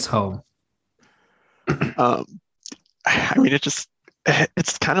 Take us home. I mean, it's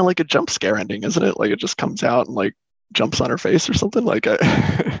kind of like a jump scare ending, isn't it? Like it just comes out and like jumps on her face or something like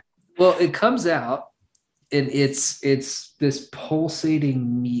that. Well, it comes out and it's this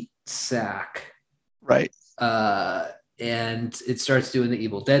pulsating meat sack. Right. And it starts doing the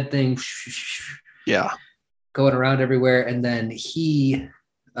Evil Dead thing. Yeah. Going around everywhere. And then the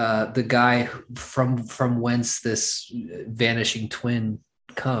guy from whence this vanishing twin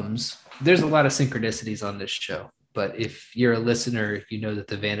comes. There's a lot of synchronicities on this show, but if you're a listener, you know that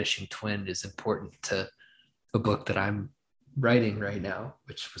the vanishing twin is important to a book that I'm writing right now,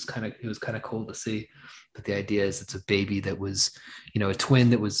 which was kind of cool to see. But the idea is it's a baby that was, a twin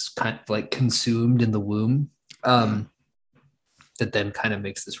that was kind of like consumed in the womb, that then kind of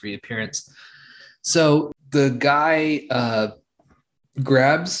makes this reappearance. So the guy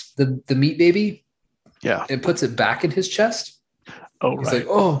grabs the meat baby, yeah, and puts it back in his chest. Oh, he's right. like,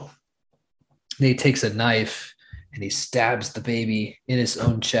 oh, And he takes a knife and he stabs the baby in his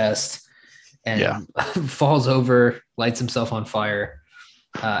own chest and falls over, lights himself on fire.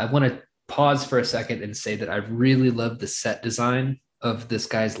 I want to pause for a second and say that I really love the set design of this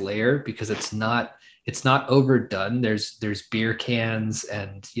guy's lair because it's not overdone. There's beer cans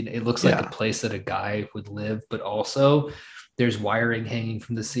and it looks like a place that a guy would live, but also there's wiring hanging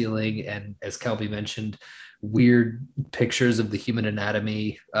from the ceiling, and as Kelby mentioned, weird pictures of the human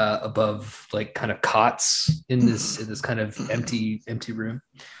anatomy above like kind of cots in this kind of empty room.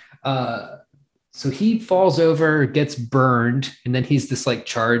 So he falls over, gets burned, and then he's this like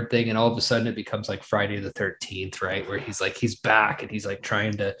charred thing, and all of a sudden it becomes like Friday the 13th, right? Where he's back and he's like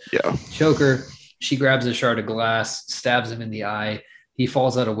trying to choke her. She grabs a shard of glass, stabs him in the eye. He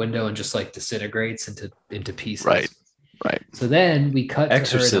falls out a window and just like disintegrates into pieces. Right. So then we cut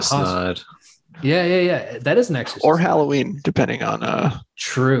Exorcist to her in the nod. Yeah. That is an Exorcist. Or Halloween, depending on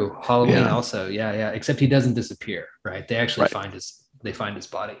True. Halloween also. Yeah. Except he doesn't disappear, right? They actually find his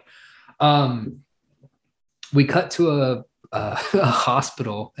body. We cut to a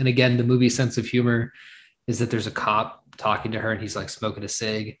hospital, and again, the movie sense of humor is that there's a cop talking to her, and he's like smoking a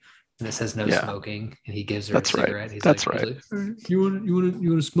cig, and it says no smoking, and he gives her a cigarette. He's like, you want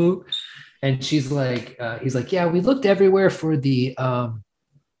to smoke? And she's like, he's like, yeah, we looked everywhere for the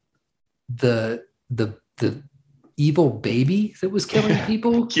evil baby that was killing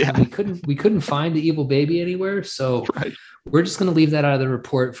people. Yeah, we couldn't find the evil baby anywhere, so we're just going to leave that out of the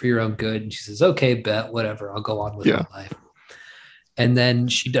report for your own good. And she says, okay, bet, whatever, I'll go on with my life. And then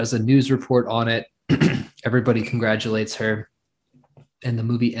she does a news report on it. Everybody congratulates her, and the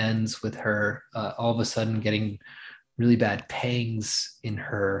movie ends with her all of a sudden getting really bad pangs in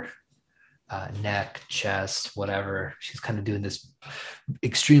her neck, chest, whatever. She's kind of doing this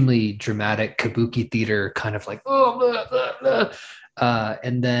extremely dramatic kabuki theater kind of like, blah, blah, blah.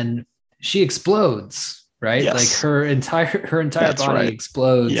 And then she explodes, right? Like her entire body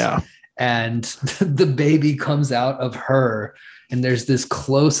explodes. Yeah. And the baby comes out of her, and there's this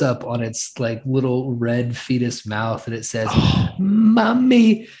close up on its like little red fetus mouth, and it says,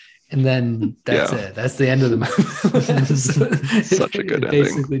 "Mommy." And then that's it. That's the end of the movie. Such a good ending.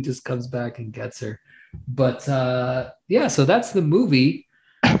 Basically just comes back and gets her. But so that's the movie.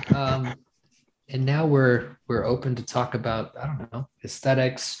 And now we're open to talk about, I don't know,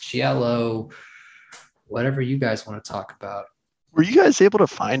 aesthetics, giallo, whatever you guys want to talk about. Were you guys able to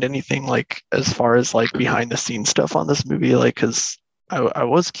find anything like as far as like behind the scenes stuff on this movie? Like, because I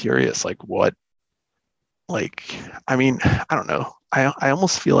was curious, like what, like, I mean, I don't know. I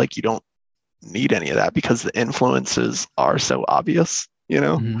almost feel like you don't need any of that because the influences are so obvious,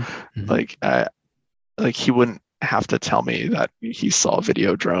 Like he wouldn't have to tell me that he saw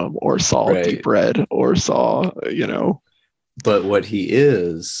Videodrome or saw Deep Red or saw, But what he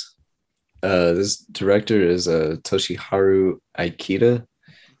is, this director is Toshiharu Aikida,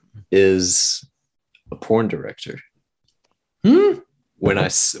 is a porn director. When I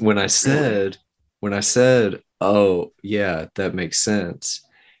said, oh yeah, that makes sense,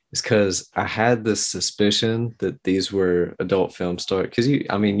 it's because I had this suspicion that these were adult film stars, because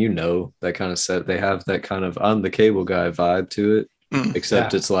that kind of set, they have that kind of I'm the cable guy vibe to it,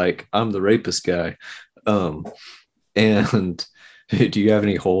 except it's like I'm the rapist guy. And do you have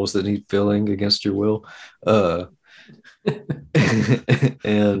any holes that need filling against your will?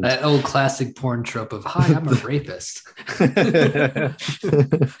 And that old classic porn trope of hi, I'm a rapist.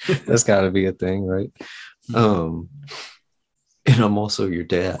 That's got to be a thing, right? And I'm also your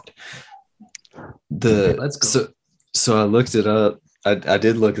dad. Let's go. So I looked it up. I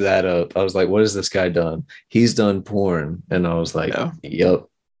did look that up. I was like, what has this guy done? He's done porn. And I was like, yep,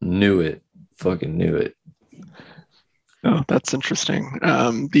 knew it. Fucking knew it. Oh, that's interesting. I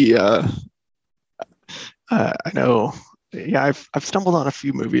know. Yeah, I've stumbled on a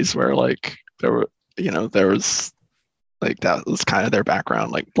few movies where like there was like that was kind of their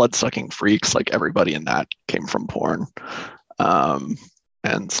background, like Blood-Sucking Freaks, like everybody in that came from porn. And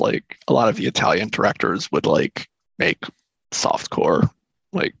it's like a lot of the Italian directors would like make softcore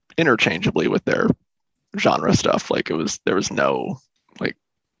like interchangeably with their genre stuff. Like there was no like,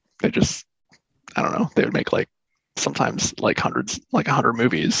 they just, I don't know, they would make like sometimes like 100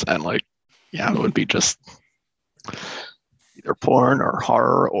 movies, and like it would be just either porn or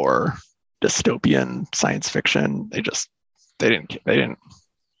horror or dystopian science fiction. They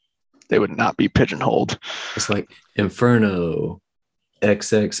would not be pigeonholed. It's like Inferno,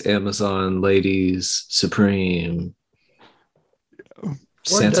 XX Amazon Ladies Supreme.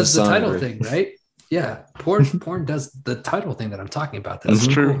 Porn does the title thing, right? Yeah, porn does the title thing that I'm talking about. That's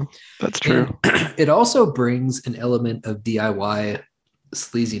true. That's true. And it also brings an element of DIY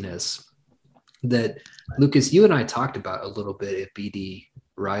sleaziness that Lucas, you and I talked about a little bit at BD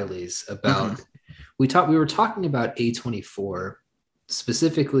Riley's about we were talking about A24,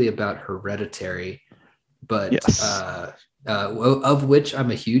 specifically about Hereditary, but Yes. of which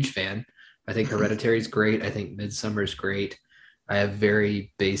I'm a huge fan. I think Hereditary is great. I think Midsummer is great. I have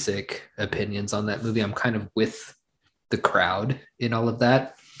very basic opinions on that movie. I'm kind of with the crowd in all of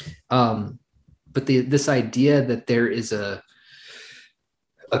that. But this idea that there is a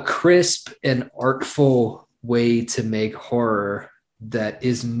crisp and artful way to make horror that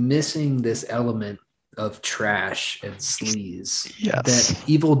is missing this element of trash and sleaze that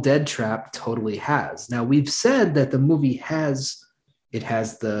Evil Dead Trap totally has. Now we've said that the movie has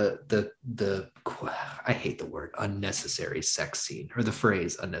the I hate the word unnecessary sex scene, or the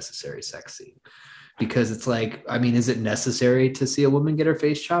phrase unnecessary sex scene, because it's like, I mean, is it necessary to see a woman get her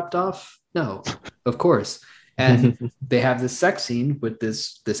face chopped off? No, of course. And they have this sex scene with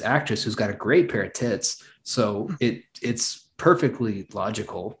this actress who's got a great pair of tits, so it's perfectly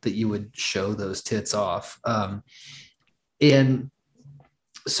logical that you would show those tits off. And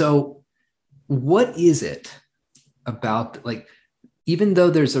so what is it about, like, even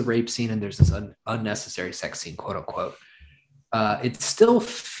though there's a rape scene and there's this unnecessary sex scene, quote unquote, it still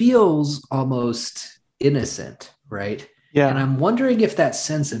feels almost innocent, right? Yeah. And I'm wondering if that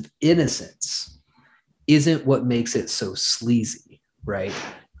sense of innocence isn't what makes it so sleazy, right?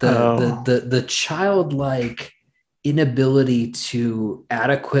 The childlike inability to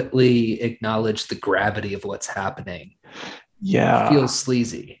adequately acknowledge the gravity of what's happening feels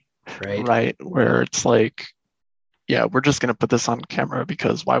sleazy, right? Right, where it's like, yeah, we're just going to put this on camera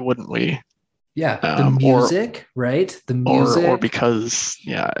because why wouldn't we? Yeah, the music, right? The music. Or because,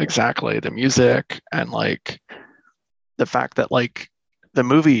 yeah, exactly. The music, and like the fact that like the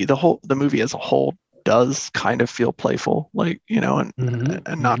movie as a whole does kind of feel playful, like, you know,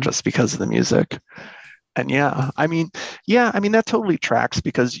 and not just because of the music. And I mean that totally tracks,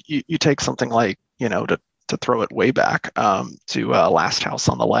 because you take something like, you know, to throw it way back to Last House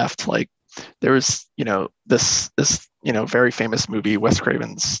on the Left, like there was, you know, this you know, very famous movie, Wes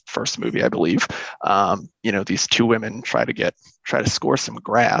Craven's first movie, I believe. You know, these two women try to score some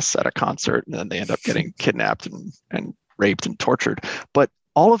grass at a concert, and then they end up getting kidnapped and raped and tortured. But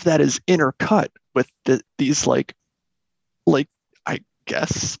all of that is intercut with these like I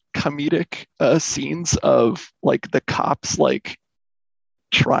guess comedic scenes of like the cops like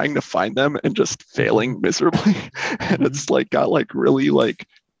trying to find them and just failing miserably. And it's like got like really like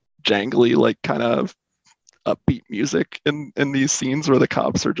jangly, like kind of upbeat music in these scenes where the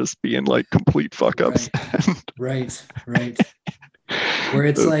cops are just being like complete fuck ups. Right. Where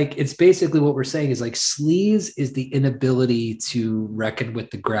it's like, it's basically what we're saying is like sleaze is the inability to reckon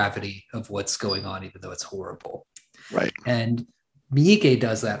with the gravity of what's going on, even though it's horrible. Right. And Miike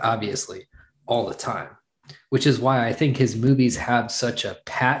does that obviously all the time, which is why I think his movies have such a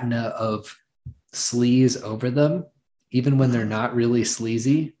patina of sleaze over them, even when they're not really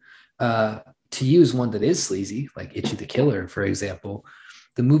sleazy. To use one that is sleazy, like Itchy the Killer, for example,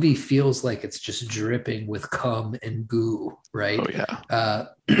 the movie feels like it's just dripping with cum and goo, right? Oh, yeah.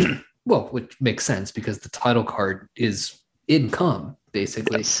 Well, which makes sense because the title card is in cum,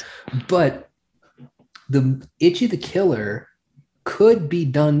 basically. Yes. But the Itchy the Killer could be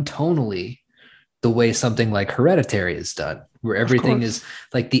done tonally the way something like Hereditary is done, where everything is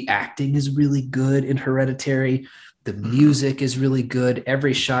like, the acting is really good in Hereditary. The music is really good.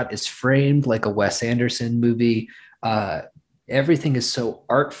 Every shot is framed like a Wes Anderson movie. Everything is so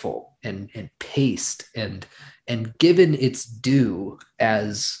artful and paced and given its due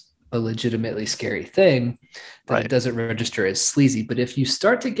as a legitimately scary thing, that it doesn't register as sleazy. But if you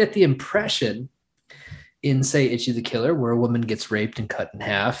start to get the impression in, say, Itchy the Killer, where a woman gets raped and cut in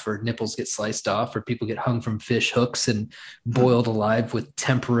half, or nipples get sliced off, or people get hung from fish hooks and boiled alive with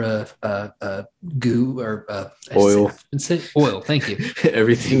tempura goo or oil. Oil, thank you.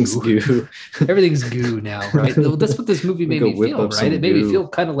 Everything's goo. Everything's goo now, right? That's what this movie made me feel, right? It made me feel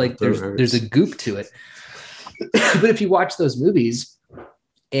kind of like there's a goop to it. But if you watch those movies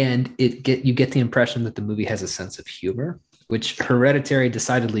and you get the impression that the movie has a sense of humor, which Hereditary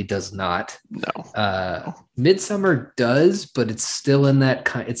decidedly does not. No. Midsummer does, but it's still in that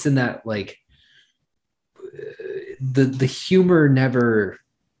it's in that like the humor never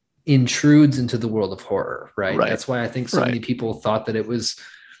intrudes into the world of horror, right? That's why I think so many people thought that it was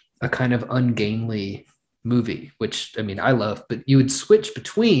a kind of ungainly movie, which, I mean, I love, but you would switch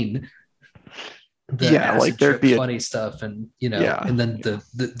between the like there'd be funny stuff and, you know, and then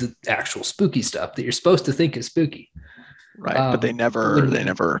the actual spooky stuff that you're supposed to think is spooky. Right, but they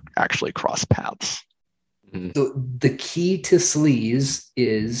never actually cross paths. The key to sleaze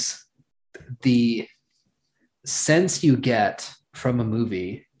is the sense you get from a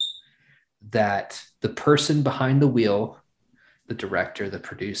movie that the person behind the wheel, the director, the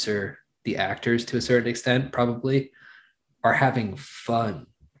producer, the actors to a certain extent probably are having fun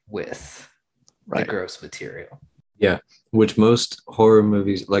with the gross material. Yeah, which most horror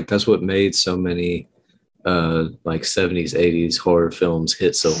movies, like that's what made so many like 70s, 80s horror films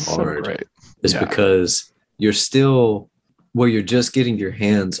hit so hard. Great. Is because you're still where you're just getting your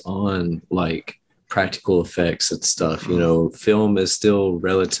hands on like practical effects and stuff. You know, film is still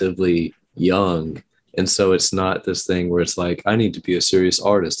relatively young. And so it's not this thing where it's like, I need to be a serious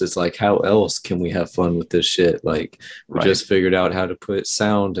artist. It's like, how else can we have fun with this shit? Like, we just figured out how to put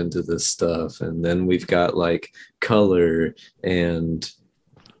sound into this stuff. And then we've got like color, and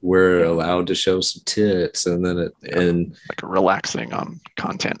we're allowed to show some tits. And then and like relaxing on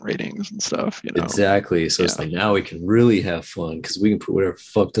content ratings and stuff, you know? Exactly. So it's like, now we can really have fun because we can put whatever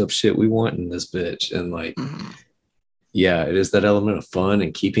fucked up shit we want in this bitch. And like, yeah, it is that element of fun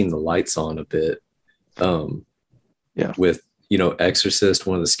and keeping the lights on a bit. With, you know, Exorcist,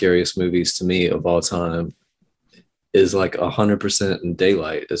 one of the scariest movies to me of all time, is like 100% in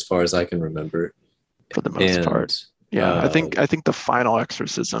daylight as far as I can remember, for the most part. I think the final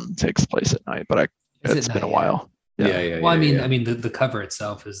exorcism takes place at night, but it's been a while. Well, I mean the cover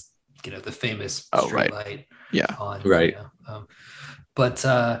itself is, you know, the famous street light on, you know?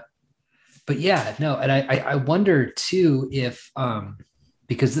 But yeah, no, and I wonder too if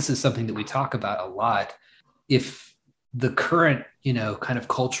because this is something that we talk about a lot, if the current, you know, kind of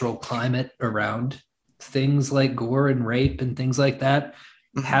cultural climate around things like gore and rape and things like that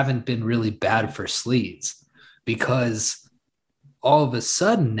haven't been really bad for sleaze, because all of a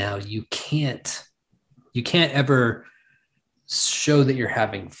sudden now you can't ever show that you're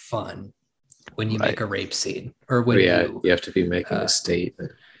having fun when you make a rape scene, or when you have to be making a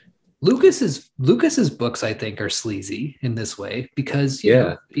statement. Lucas's books, I think, are sleazy in this way because you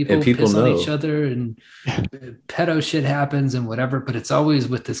know, people piss on each other and pedo shit happens and whatever, but it's always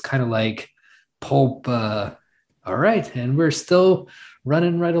with this kind of like pulp. All right, and we're still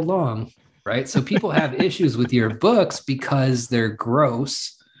running right along, right? So people have issues with your books because they're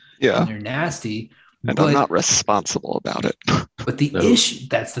gross, and they're nasty. And I'm not responsible about it. But the issue,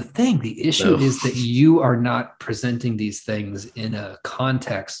 that's the thing. The issue is that you are not presenting these things in a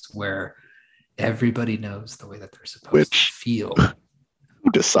context where everybody knows the way that they're supposed to feel.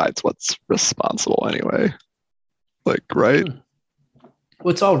 Who decides what's responsible anyway? Like, right?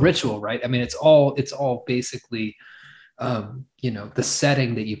 Well, it's all ritual, right? I mean, it's all basically, you know, the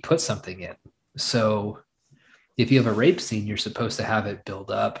setting that you put something in. So if you have a rape scene, you're supposed to have it build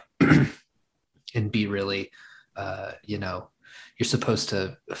up and be really, you know, you're supposed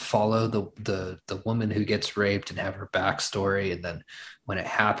to follow the woman who gets raped and have her backstory. And then when it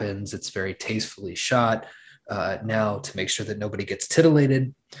happens, it's very tastefully shot now to make sure that nobody gets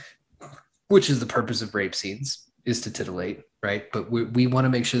titillated, which is the purpose of rape scenes, is to titillate, right? But we want to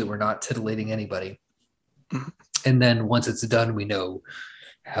make sure that we're not titillating anybody. And then once it's done, we know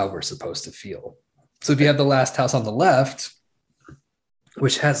how we're supposed to feel. So if you have The Last House on the Left,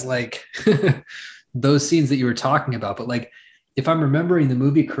 which has like those scenes that you were talking about, but like, if I'm remembering the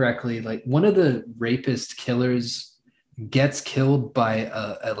movie correctly, like one of the rapist killers gets killed by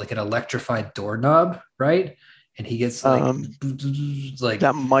like an electrified doorknob, right? And he gets like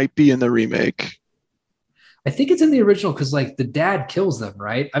that might be in the remake. I think it's in the original because like the dad kills them,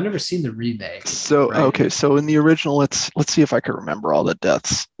 right? I've never seen the remake. So okay, so in the original, let's see if I can remember all the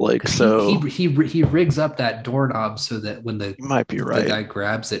deaths. Like, so he rigs up that doorknob so that when the guy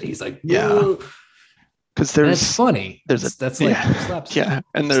grabs it, he's like, whoa. Because it's funny. That's like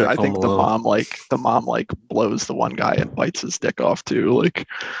and there, I think the mom blows the one guy and bites his dick off too, like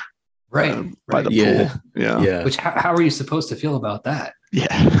by the pool. Yeah. Which how are you supposed to feel about that?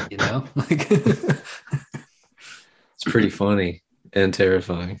 Yeah, you know, like. It's pretty funny and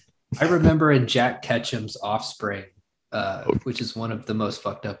terrifying. I remember in Jack Ketchum's Offspring, which is one of the most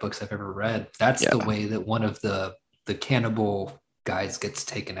fucked up books I've ever read. That's the way that one of the cannibal guys gets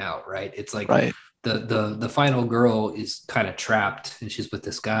taken out, right? It's like the final girl is kind of trapped and she's with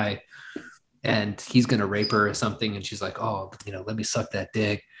this guy and he's going to rape her or something. And she's like, oh, you know, let me suck that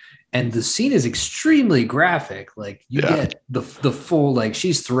dick. And the scene is extremely graphic. Like you get the full, like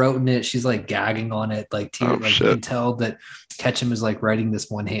she's throating it. She's like gagging on it. Like, you can tell that Ketchum is like writing this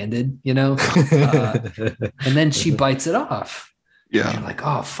one-handed, you know? And then she bites it off. Yeah. And you're like,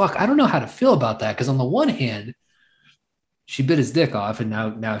 oh, fuck. I don't know how to feel about that. Because on the one hand, she bit his dick off and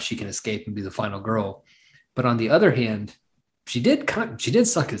now she can escape and be the final girl. But on the other hand, she did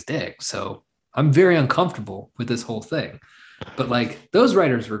suck his dick. So I'm very uncomfortable with this whole thing. But like those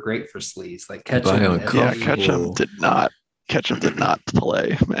writers were great for sleaze, like Ketchum. Yeah, Ketchum did not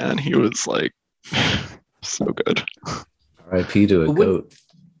play, man. He was like so good. R.I.P. to a goat.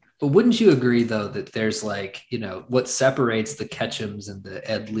 But wouldn't you agree though that there's like, what separates the Ketchums and the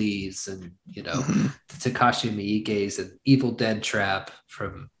Ed Lees and the Takashi Miike's and Evil Dead Trap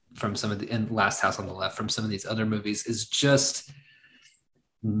from some of the and Last House on the Left from some of these other movies is just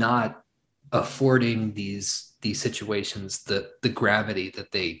not affording these situations the gravity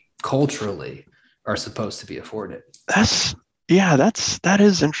that they culturally are supposed to be afforded. That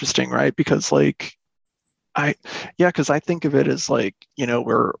is interesting, right? Because like because I think of it as like,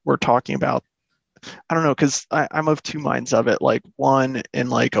 we're talking about, I don't know, because I'm of two minds of it. Like one, in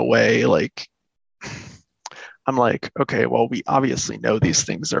like a way, like I'm like, okay, well, we obviously know these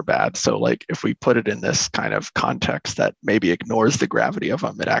things are bad. So like if we put it in this kind of context that maybe ignores the gravity of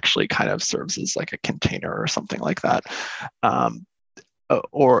them, it actually kind of serves as like a container or something like that. And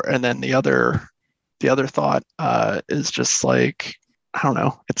then the other thought is just like, I don't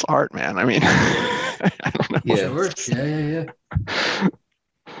know, it's art, man. I mean, I don't know. Yeah, sure.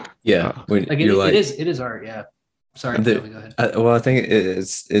 Yeah. When like it is art. Yeah. Sorry. Go ahead. I think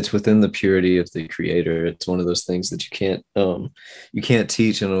it's within the purity of the creator. It's one of those things that you can't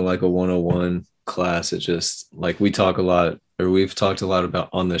teach in a 101 class. It just like we've talked a lot about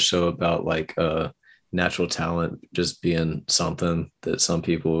on this show about like natural talent just being something that some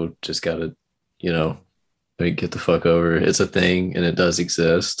people just gotta, get the fuck over. It's a thing and it does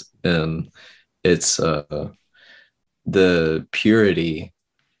exist. And it's the purity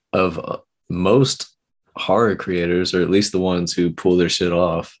of most horror creators, or at least the ones who pull their shit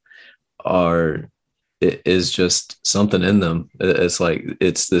off, it is just something in them. It's like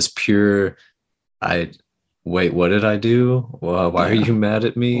it's this pure wait, what did I do? Well, why are you mad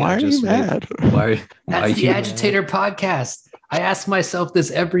at me? Why are you mad? That's the Agitator podcast. I ask myself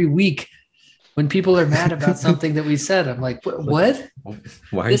this every week when people are mad about something that we said. I'm like, what?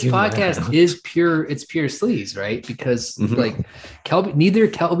 Why this podcast is pure. It's pure sleaze, right? Because like neither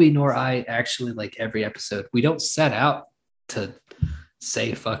Kelby nor I actually like every episode. We don't set out to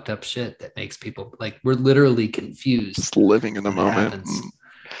say fucked up shit that makes people like, we're literally confused. Just living in the moment.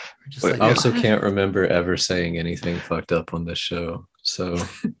 I also can't remember ever saying anything fucked up on this show. So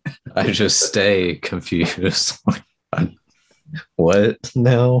I just stay confused. What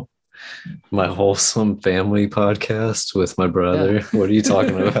now? My wholesome family podcast with my brother. Yeah. What are you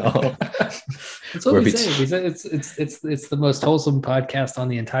talking about? That's what we say. We say it's the most wholesome podcast on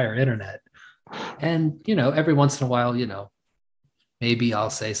the entire internet. And every once in a while, maybe I'll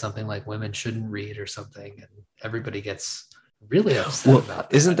say something like women shouldn't read or something, and everybody gets really upset about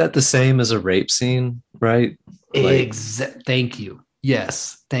that. Isn't that the same as a rape scene, right? Thank you.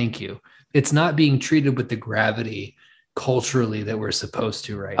 Yes, thank you. It's not being treated with the gravity culturally that we're supposed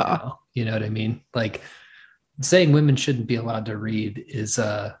to right now. You know what I mean? Like saying women shouldn't be allowed to read is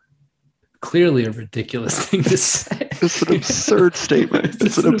clearly a ridiculous thing to say. It's an absurd statement.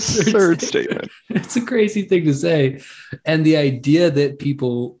 It's an absurd statement. It's a crazy thing to say. And the idea that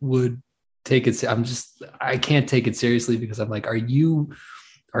people would take it, I can't take it seriously because I'm like, are you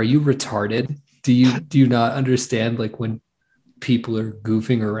retarded? Do you not understand like when people are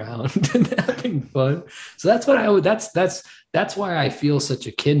goofing around and having fun? So that's what that's why I feel such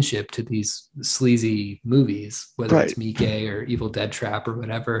a kinship to these sleazy movies, whether it's Miike or Evil Dead Trap or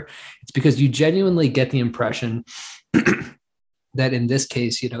whatever. It's because you genuinely get the impression that in this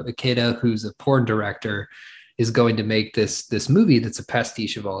case, Ikeda, who's a porn director, is going to make this movie that's a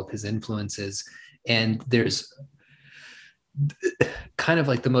pastiche of all of his influences. And there's kind of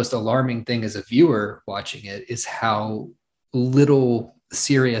like the most alarming thing as a viewer watching it is how little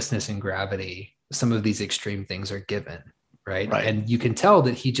seriousness and gravity some of these extreme things are given. Right. And you can tell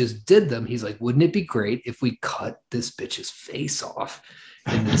that he just did them. He's like, wouldn't it be great if we cut this bitch's face off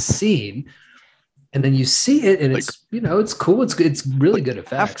in this scene? And then you see it and it's cool. It's really good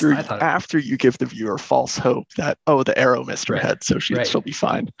effects. After you give the viewer false hope that, the arrow missed her head, so she'll be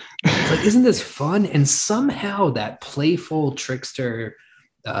fine. It's like, isn't this fun? And somehow that playful trickster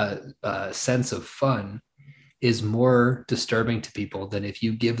sense of fun is more disturbing to people than if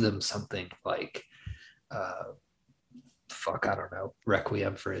you give them something like, I don't know,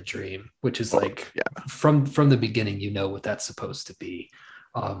 Requiem for a Dream, which is from the beginning, what that's supposed to be.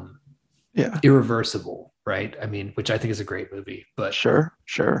 Irreversible, right? I mean, which I think is a great movie, but sure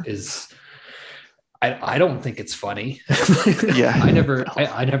I don't think it's funny. Yeah. I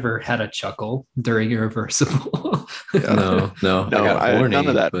never had a chuckle during Irreversible. No, I got horny, none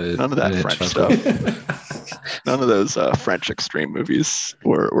of that but French chuckle. stuff. None of those French extreme movies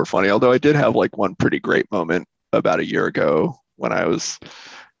were funny. Although I did have like one pretty great moment about a year ago when I was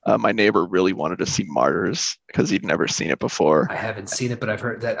my neighbor really wanted to see Martyrs because he'd never seen it before. I haven't seen it, but I've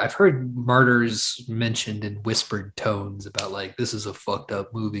heard Martyrs mentioned in whispered tones about like this is a fucked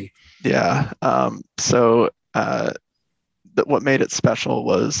up movie. Yeah. So what made it special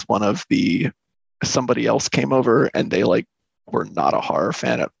was somebody else came over and they like were not a horror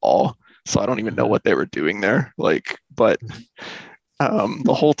fan at all. So I don't even know what they were doing there. Like, but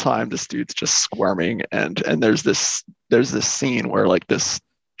the whole time this dude's just squirming and there's this scene where like this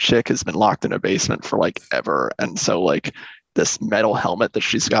chick has been locked in a basement for like ever, and so like this metal helmet that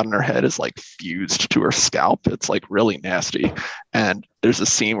she's got on her head is like fused to her scalp. It's like really nasty, and there's a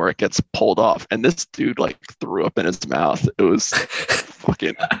scene where it gets pulled off and this dude like threw up in his mouth. It was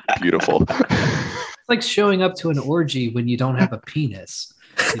fucking beautiful. It's like showing up to an orgy when you don't have a penis.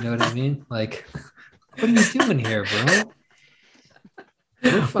 You know what I mean? Like, what are you doing here, bro?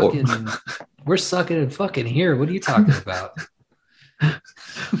 We're sucking and fucking here. What are you talking about?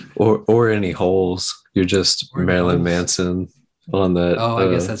 or any holes. You're just Marilyn Manson on that. Oh, I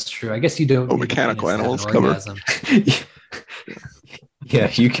guess that's true. I guess you don't. Mechanical Animals cover. Yeah,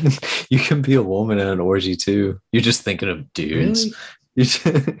 you can be a woman at an orgy too. You're just thinking of dudes.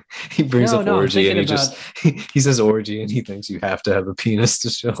 Really? He brings up orgy and he says orgy and he thinks you have to have a penis to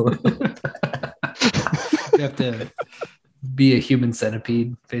show him. You have to be a human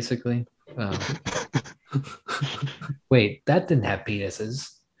centipede, basically. Wait, that didn't have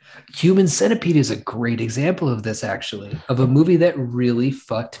penises. Human Centipede is a great example of this, actually, of a movie that really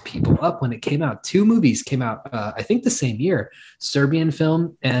fucked people up when it came out. 2 movies came out, I think, the same year: Serbian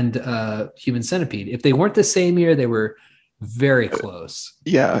Film and Human Centipede. If they weren't the same year, they were very close.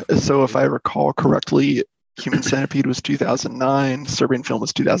 Yeah. So if I recall correctly, Human Centipede was 2009, Serbian Film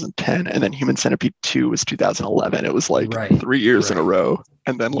was 2010, and then Human Centipede 2 was 2011. It was like 3 years in a row.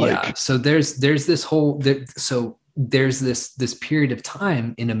 And then so there's this whole there's this period of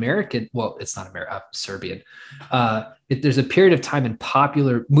time in American, well, it's not American, Serbian. There's a period of time in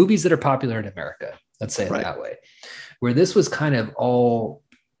popular movies that are popular in America. Let's say it that way, where this was kind of all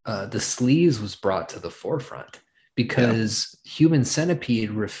the sleaze was brought to the forefront because Human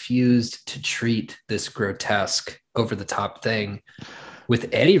Centipede refused to treat this grotesque, over the top thing with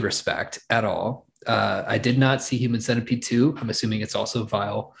any respect at all. I did not see Human Centipede 2. I'm assuming it's also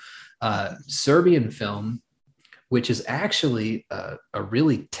vile. Serbian Film, which is actually a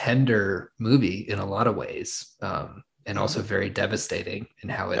really tender movie in a lot of ways, and also very devastating in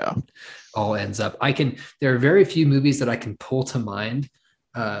how it all ends up. There are very few movies that I can pull to mind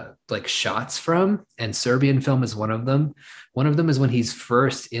like shots from, and Serbian Film is one of them. One of them is when he's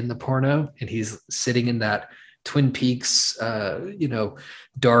first in the porno and he's sitting in that Twin Peaks,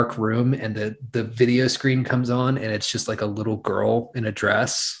 dark room, and the video screen comes on, and it's just like a little girl in a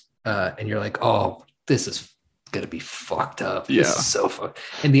dress, and you're like, oh, this is gonna be fucked up. This is so fucked.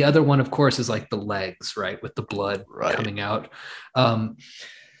 And the other one, of course, is like the legs, right, with the blood coming out.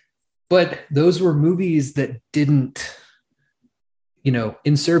 But those were movies that didn't,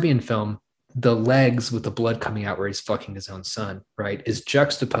 in Serbian Film, the legs with the blood coming out where he's fucking his own son, right, is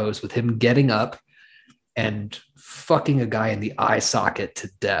juxtaposed with him getting up and fucking a guy in the eye socket to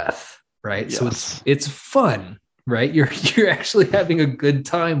death, right? So it's fun, right? You're actually having a good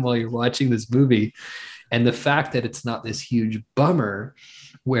time while you're watching this movie. And the fact that it's not this huge bummer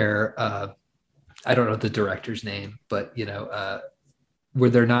where I don't know the director's name, but where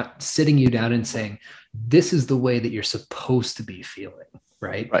they're not sitting you down and saying, this is the way that you're supposed to be feeling,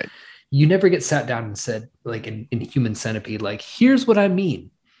 right? Right. You never get sat down and said, like in Human Centipede, like, here's what I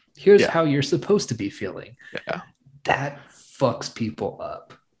mean. Here's how you're supposed to be feeling. Yeah. That fucks people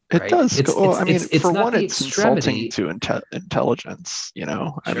up. It does. It's for not one, it's extremity. insulting to intelligence,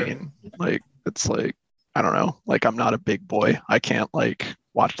 Sure. I mean, like, it's like, I don't know, like, I'm not a big boy. I can't like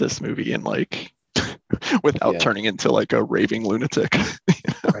watch this movie and like without turning into like a raving lunatic.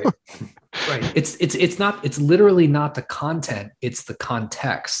 Right. It's literally not the content, it's the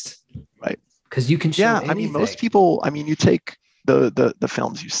context. Right. Because you can show anything. I mean, most people, you take the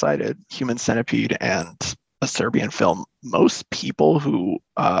films you cited, Human Centipede and a Serbian Film, most people who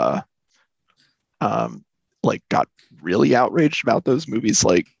like got really outraged about those movies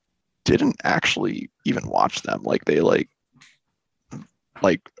like didn't actually even watch them. Like they like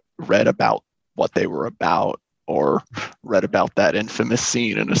read about what they were about or read about that infamous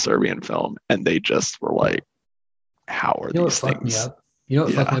scene in a Serbian film, and they just were like, how are these things? You know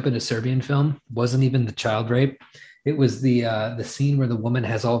what Yeah. fucked me up in a Serbian film? Wasn't even the child rape. It was the scene where the woman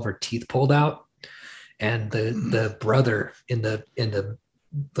has all of her teeth pulled out, and the brother in the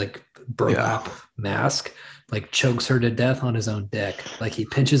like burlap mask like chokes her to death on his own dick. Like he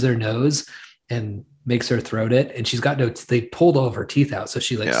pinches her nose and makes her throat it, and she's got no. They pulled all of her teeth out, so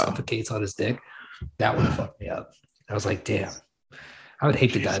she like suffocates on his dick. That would have fucked me up. I was like, damn, I would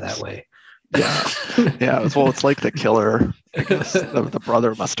hate to die that way. Yeah. Yeah. Well, it's like the killer. I guess the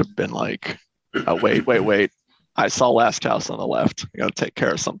brother must have been like, oh, wait. I saw Last House on the Left. I got to take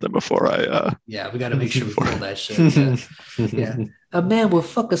care of something before I. Yeah, we got to make sure we pull that shit. Yeah. A man will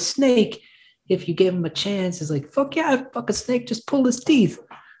fuck a snake if you give him a chance. It's like, fuck yeah, I'd fuck a snake. Just pull his teeth.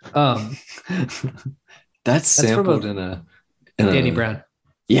 That's sampled in a Danny Brown.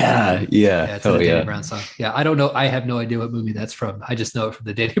 Yeah. It's a Danny Brown song. Yeah, I don't know. I have no idea what movie that's from. I just know it from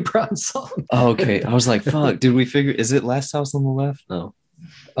the Danny Brown song. Oh, okay. I was like, fuck, did we figure, is it Last House on the Left? No.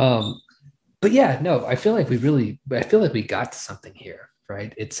 But yeah, no, I feel like we got to something here,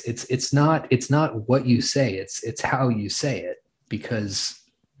 right? It's not what you say, it's how you say it, because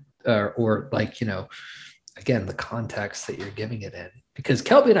or like, you know, again, the context that you're giving it in. Because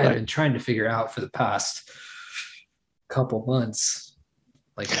Kelby and I have been trying to figure out for the past couple months,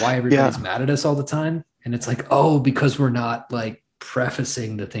 like why everybody's mad at us all the time. And it's like, oh, because we're not like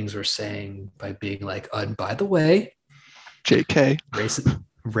prefacing the things we're saying by being like, and by the way, JK,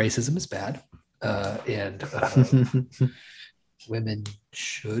 racism is bad. And women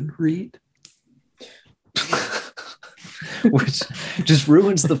should read. Which just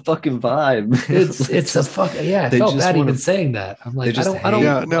ruins the fucking vibe. It's a fuck. Yeah, I felt bad even saying that. I'm like,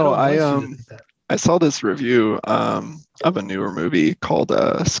 I saw this review of a newer movie called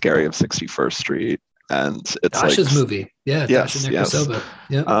Scary of 61st Street, and it's Dasha's movie. Yeah, yes.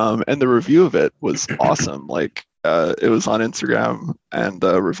 Yeah. And the review of it was awesome. Like it was on Instagram, and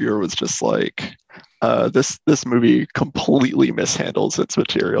the reviewer was just like, this movie completely mishandles its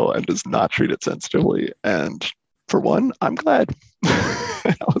material and does not treat it sensitively. And for one, I'm glad.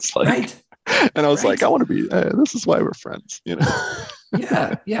 I was like, I want to be. This is why we're friends, you know.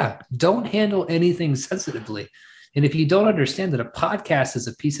 Yeah. Don't handle anything sensitively. And if you don't understand that a podcast is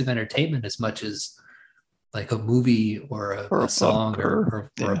a piece of entertainment as much as like a movie or a song or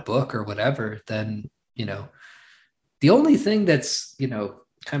a book or whatever, then, you know, the only thing that's, you know,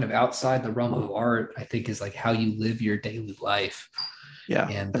 kind of outside the realm of art, I think, is like how you live your daily life. Yeah.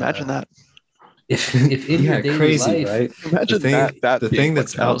 And imagine that. If in your daily crazy, life, right? Imagine the thing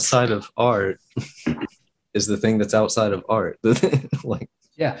that's outside of art is the thing that's outside of art. Like,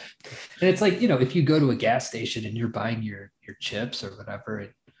 yeah. And it's like, you know, if you go to a gas station and you're buying your chips or whatever,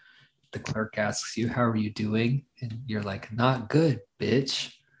 and the clerk asks you, how are you doing? And you're like, not good,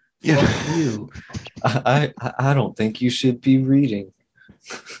 bitch. Yeah. Fuck you. I don't think you should be reading.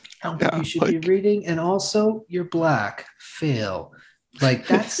 I don't think you should be reading. And also, you're black. Fail. Like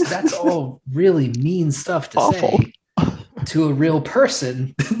that's all really mean stuff to say to a real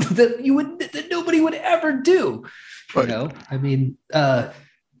person that nobody would ever do. You know, I mean, I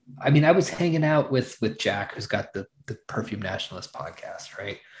was hanging out with Jack, who's got the Perfume Nationalist podcast,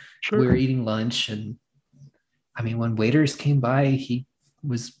 right? Sure. We were eating lunch, and I mean, when waiters came by, he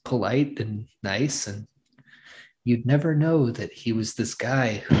was polite and nice, and you'd never know that he was this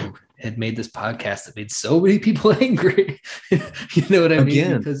guy who had made this podcast that made so many people angry. You know what I mean?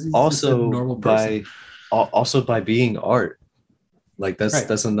 Again, because he's also a normal person. by being art. Like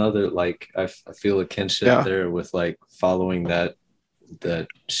that's another, like, I feel a kinship there with like following that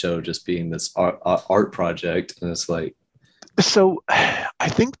show just being this art project. And it's like, so I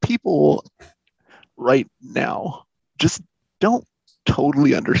think people right now just don't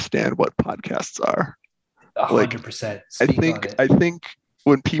totally understand what podcasts are. 100%. I think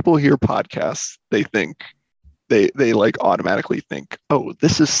when people hear podcasts, they think they like automatically think, oh,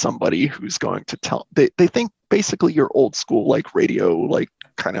 this is somebody who's going to tell. They think basically you're old school, like radio, like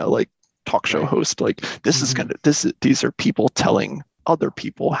kind of like talk show host. Like this is these are people telling other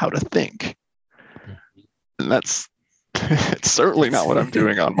people how to think, and that's it's certainly not what I'm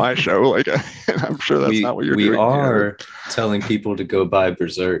doing on my show. Like, I'm sure that's not what you're doing. We are telling people to go buy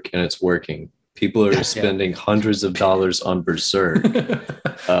Berserk, and it's working. People are spending hundreds of dollars on Berserk,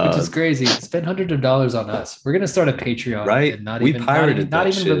 which is crazy. Spend hundreds of dollars on us. We're gonna start a Patreon, right? And we pirated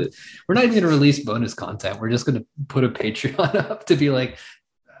that shit. We're not even gonna release bonus content. We're just gonna put a Patreon up to be like,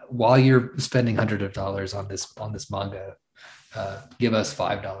 while you're spending hundreds of dollars on this manga, give us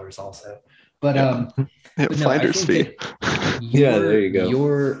 $5 also. But finder's fee. There you go.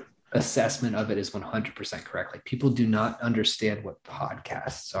 Your assessment of it is 100% correct. Like, people do not understand what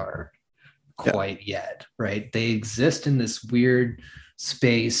podcasts are quite yet, right? They exist in this weird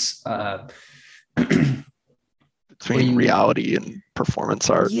space between reality and performance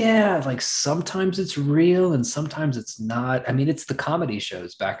art. Yeah, like sometimes it's real and sometimes it's not. I mean, it's the comedy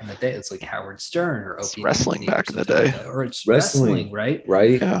shows back in the day. It's like Howard Stern or It's Opie wrestling Anthony back in the something like day. that. Or it's wrestling, right?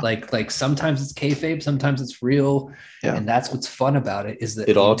 Right. Yeah. Like sometimes it's kayfabe, sometimes it's real, Yeah. and that's what's fun about it is that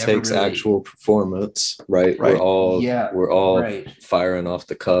It you all never takes really- actual performance, right? Right. We're all right. firing off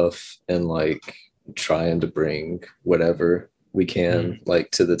the cuff and like trying to bring whatever we can like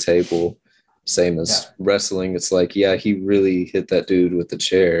to the table. Same as wrestling. It's like, yeah, he really hit that dude with the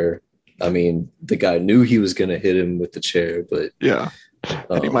chair. I mean, the guy knew he was gonna hit him with the chair, but Yeah.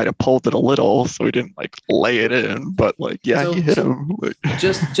 And he might have pulled it a little, so he didn't like lay it in, but like, yeah, he hit him.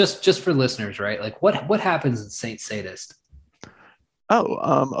 just for listeners, right? Like what happens in Saint Sadist?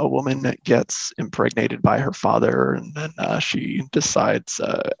 A woman gets impregnated by her father, and then she decides.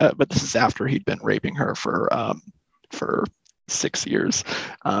 But this is after he'd been raping her for 6 years.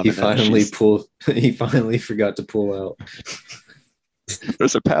 He finally forgot to pull out.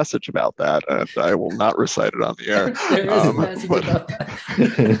 There's a passage about that, and I will not recite it on the air. There is a passage about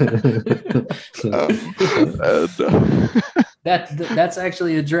that. That's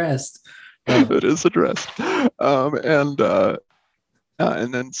actually addressed. It is addressed,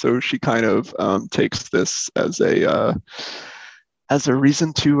 and then so she kind of takes this as a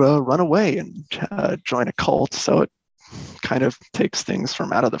reason to run away and join a cult. So it kind of takes things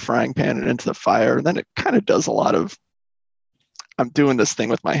from out of the frying pan and into the fire, and then it kind of does a lot of. I'm doing this thing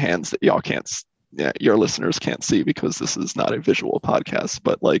with my hands that y'all can't, your listeners can't see because this is not a visual podcast,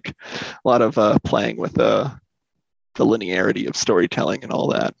 but like a lot of playing with the linearity of storytelling and all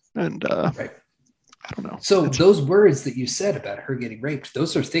that. And right. I don't know. So those words that you said about her getting raped,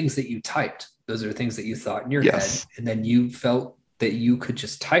 those are things that you typed. Those are things that you thought in your head, and then you felt that you could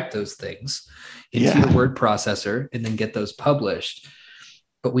just type those things into your word processor and then get those published.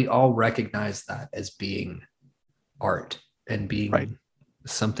 But we all recognize that as being art. And being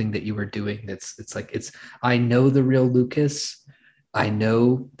something that you were doing I know the real Lucas. I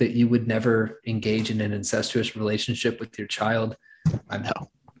know that you would never engage in an incestuous relationship with your child. I'm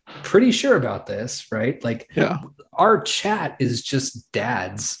pretty sure about this, right? Like our chat is just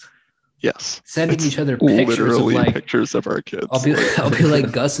dads. Yes. Sending each other pictures of like pictures of our kids. I'll be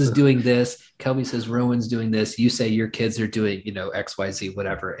like, Gus is doing this. Kelby says Rowan's doing this. You say your kids are doing, XYZ,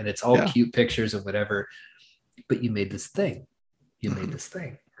 whatever. And it's all cute pictures of whatever. But you made this thing. Made this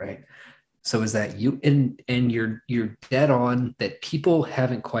thing, right? So is that you? And you're dead on that people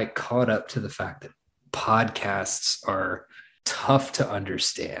haven't quite caught up to the fact that podcasts are tough to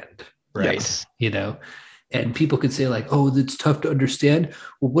understand, right? Yes. And people could say like, oh, that's tough to understand.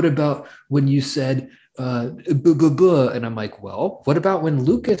 Well, what about when you said and I'm like, well, what about when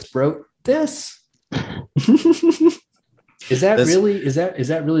Lucas wrote this? Is that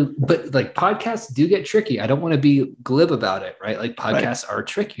really, but like podcasts do get tricky. I don't want to be glib about it, right? Like podcasts are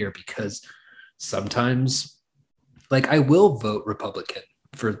trickier because sometimes like I will vote Republican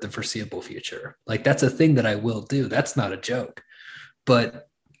for the foreseeable future. Like that's a thing that I will do. That's not a joke, but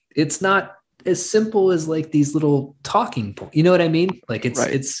it's not as simple as like these little talking points. You know what I mean? Like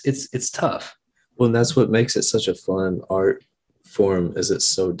it's tough. Well, and that's what makes it such a fun art form is it's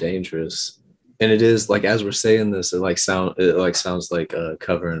so dangerous. And it is like, as we're saying this, it sounds like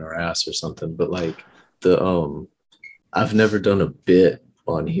covering our ass or something. But like I've never done a bit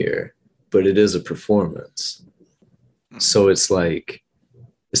on here, but it is a performance. So it's like,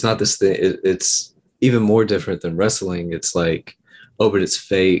 it's not this thing. It's even more different than wrestling. It's like, oh, but it's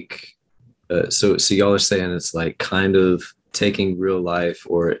fake. So y'all are saying it's like kind of taking real life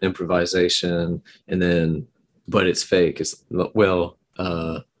or improvisation but it's fake. It's no.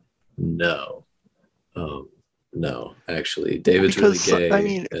 No, actually, David's really gay. I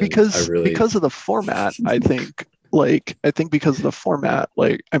mean, because of the format, I think because of the format,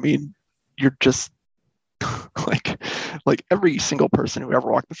 like, I mean, you're just like every single person who ever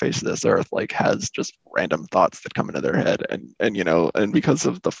walked the face of this earth, like, has just random thoughts that come into their head. And because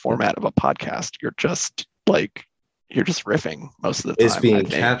of the format of a podcast, you're just riffing most of the time. It's being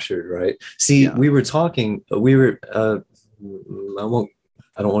captured, right? See, we were talking,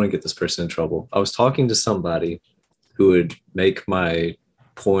 I don't want to get this person in trouble. I was talking to somebody who would make my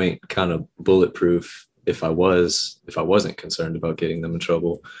point kind of bulletproof if I wasn't concerned about getting them in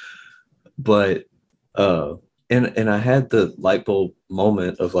trouble. But and I had the light bulb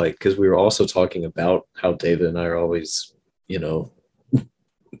moment of like, because we were also talking about how David and I are always, if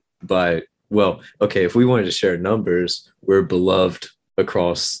we wanted to share numbers, we're beloved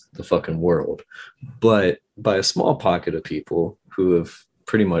across the fucking world. But by a small pocket of people who have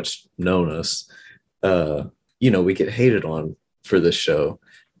pretty much known us, we get hated on for this show.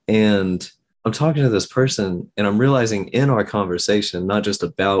 And I'm talking to this person and I'm realizing in our conversation, not just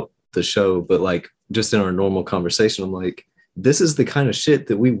about the show, but like just in our normal conversation, I'm like, this is the kind of shit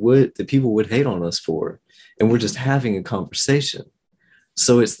that people would hate on us for. And we're just having a conversation.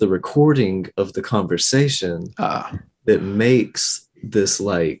 So it's the recording of the conversation that makes this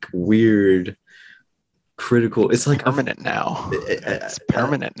like weird critical. It's like permanent now. It's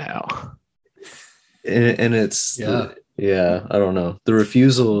permanent now. And it's I don't know. The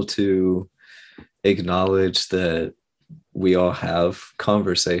refusal to acknowledge that we all have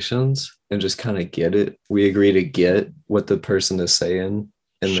conversations and just kind of get it. We agree to get what the person is saying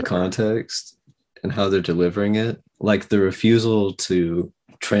in the context and how they're delivering it. Like the refusal to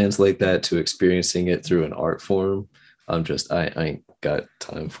translate that to experiencing it through an art form. I ain't got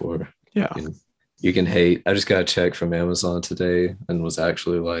time for. Yeah. You can hate. I just got a check from Amazon today and was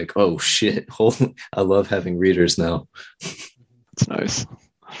actually like, oh shit. I love having readers now. It's nice.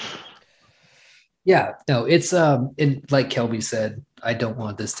 Yeah, no, it's and like Kelby said, I don't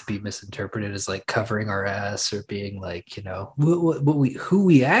want this to be misinterpreted as like covering our ass or being like, you know, who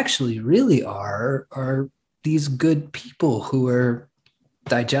we actually really are these good people who are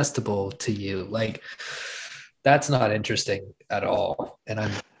digestible to you. Like that's not interesting at all. And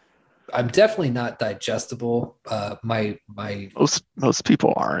I'm definitely not digestible. My most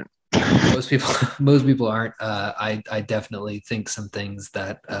people aren't. most people aren't. I definitely think some things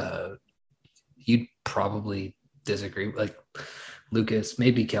that you'd probably disagree with, like Lucas,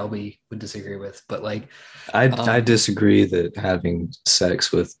 maybe Kelby would disagree with, but like I disagree that having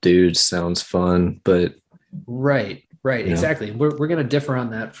sex with dudes sounds fun, but right, exactly. We're gonna differ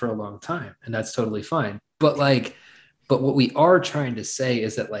on that for a long time, and that's totally fine. But what we are trying to say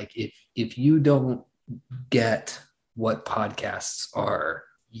is that like if you don't get what podcasts are,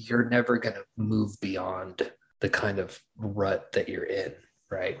 you're never gonna move beyond the kind of rut that you're in.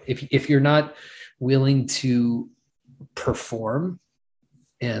 Right. If you're not willing to perform,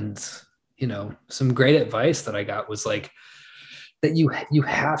 and, you know, some great advice that I got was like that you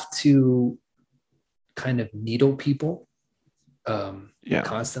have to kind of needle people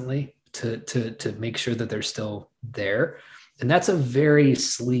constantly to make sure that they're still there. And that's a very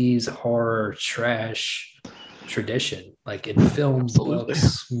sleaze, horror, trash tradition, like in films,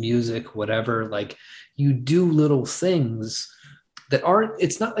 books, music, whatever. Like you do little things that aren't,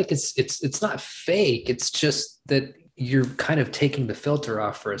 it's not like it's not fake. It's just that you're kind of taking the filter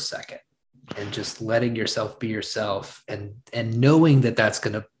off for a second and just letting yourself be yourself and knowing that that's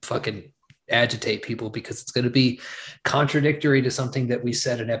going to fucking agitate people because it's going to be contradictory to something that we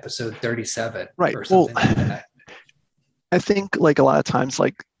said in episode 37. Right. Or something like that. I think like a lot of times,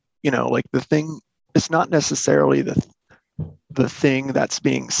 like, you know, like the thing, it's not necessarily the thing that's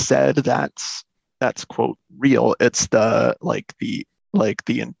being said that's quote real. It's the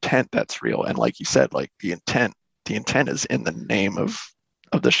intent that's real. And like you said, like the intent is in the name of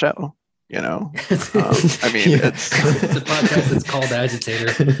the show, you know. I mean, it's a podcast that's called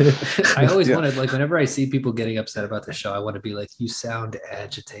Agitator. I always wanted, like, whenever I see people getting upset about the show, I want to be like, you sound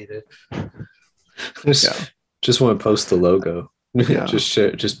agitated. Just want to post the logo. Just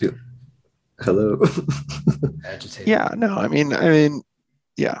share, just be hello. Agitated. Yeah, no, I mean,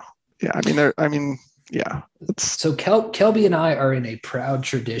 yeah. So Kelby and I are in a proud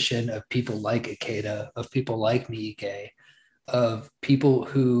tradition of people like Ikeda, of people like Miike, of people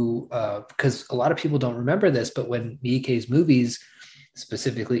who, because a lot of people don't remember this, but when Miike's movies,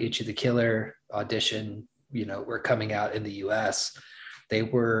 specifically Ichi the Killer, Audition, you know, were coming out in the US, they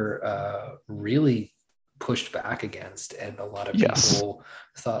were really pushed back against, and a lot of people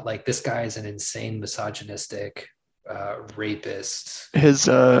thought like this guy is an insane misogynistic rapist. His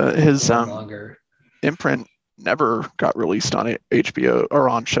imprint never got released on HBO or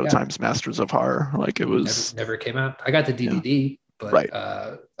on Showtime's Masters of Horror. Like it was never came out. I got the DVD, but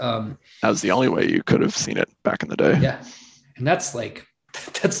that was the only way you could have seen it back in the day. Yeah, and that's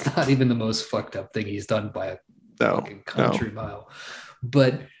not even the most fucked up thing he's done by a fucking country mile.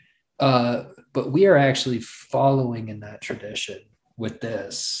 But we are actually following in that tradition with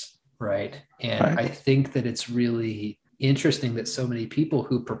this, right? And I think that it's really interesting that so many people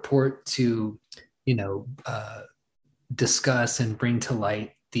who purport to, you know, discuss and bring to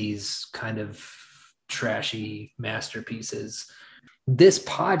light these kind of trashy masterpieces, this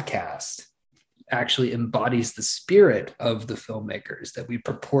podcast actually embodies the spirit of the filmmakers that we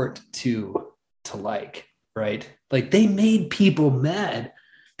purport to like, right? Like they made people mad.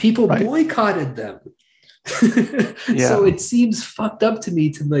 People boycotted them. So it seems fucked up to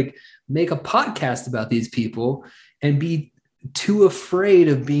me to like make a podcast about these people and be too afraid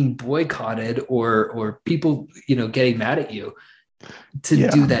of being boycotted or people, you know, getting mad at you to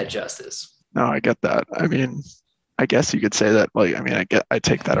do that justice. No, I get that. I mean, I guess you could say that. Like, I mean, I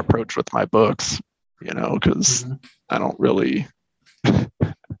take that approach with my books, because I don't really.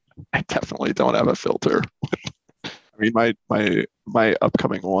 I definitely don't have a filter. I mean, my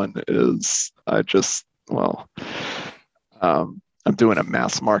upcoming one is I'm doing a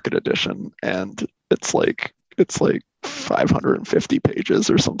mass market edition, and it's like 550 pages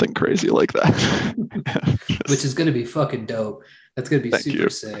or something crazy like that. Which is going to be fucking dope. That's going to be super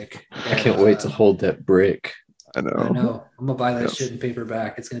sick. I can't wait to hold that brick. I know. I'm going to buy that shit in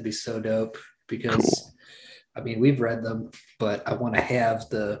paperback. It's going to be so dope because, I mean, we've read them, but I want to have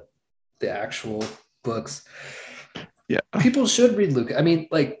the actual books. Yeah. People should read Luke. I mean,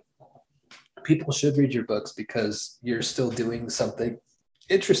 like, people should read your books because you're still doing something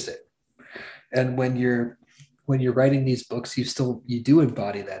interesting. And when you're writing these books, you do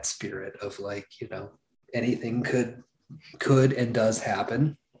embody that spirit of, like, anything could and does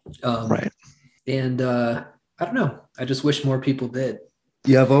happen. Right. And I don't know. I just wish more people did.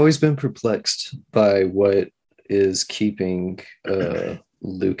 Yeah, I've always been perplexed by what is keeping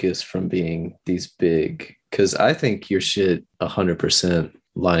Lucas from being these big, because I think your shit 100%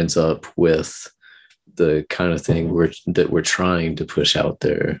 lines up with the kind of thing that we're trying to push out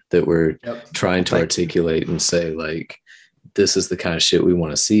there, that we're trying to articulate and say, like, this is the kind of shit we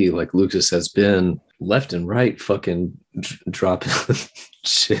want to see. Like, Lucas has been left and right fucking dropping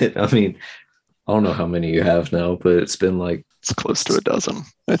shit. I mean, I don't know how many you have now, but it's been like, it's close to a dozen,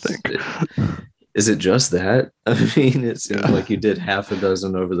 I think. Is it just that? I mean, it seems like you did half a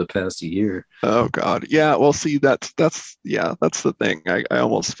dozen over the past year. Oh God. Yeah. Well, see, that's the thing. I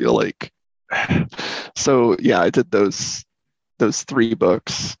almost feel like, so yeah, I did those 3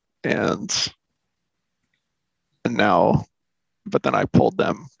 books and now, but then I pulled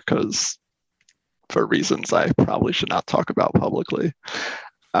them because for reasons I probably should not talk about publicly.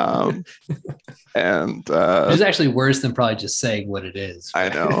 And it's actually worse than probably just saying what it is.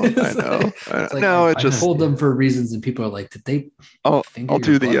 Right? I know. Like, no, I just pulled them for reasons, and people are like, "Did they?" I'll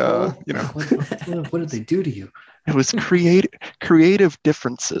do the what did they do to you? It was creative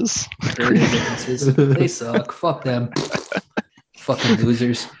differences. They suck. Fuck them. Fucking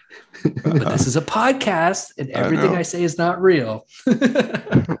losers. But this is a podcast, and everything I say is not real.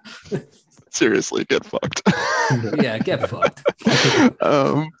 Seriously, get fucked. Yeah, get fucked.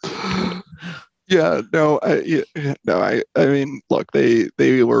 I mean, look, they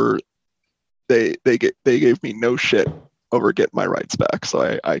gave me no shit over getting my rights back,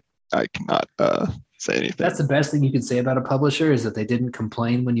 so I cannot say anything. That's the best thing you can say about a publisher is that they didn't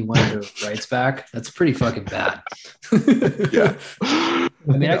complain when you wanted the rights back. That's pretty fucking bad. Yeah. I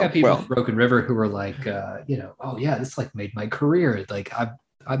mean, I got people from Broken River who were like, oh yeah, this like made my career. Like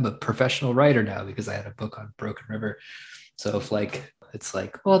I'm a professional writer now because I had a book on Broken River. So if like, it's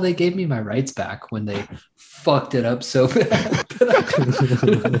like, well, they gave me my rights back when they fucked it up so bad.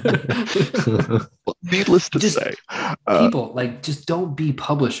 Needless to say, people like just don't be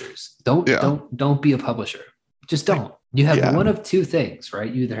publishers. Don't be a publisher. Just don't. You have one of two things,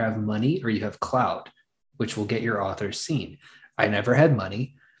 right? You either have money or you have clout, which will get your authors seen. I never had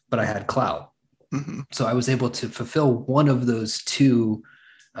money, but I had clout. Mm-hmm. So I was able to fulfill one of those two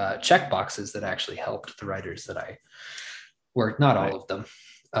check boxes that actually helped the writers that I worked. Not all of them.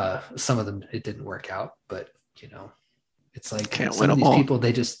 Some of them it didn't work out, but it's like can't some win of them these all. people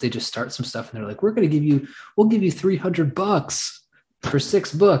they just start some stuff and they're like, we'll give you $300 for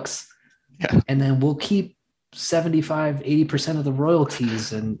 6 books. Yeah. And then we'll keep 75-80% of the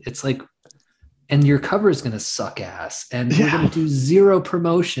royalties. And it's like, and your cover is going to suck ass and we're going to do 0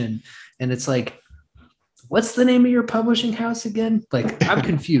 promotion. And it's like, what's the name of your publishing house again? Like, I'm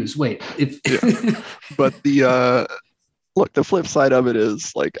confused. Wait, but look, the flip side of it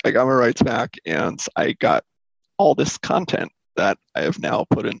is like, I got my rights back and I got all this content that I have now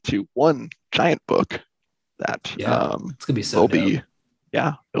put into one giant book that it's going to be so dope.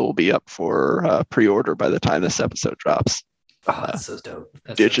 It will be up for pre-order by the time this episode drops. Oh, that's so dope.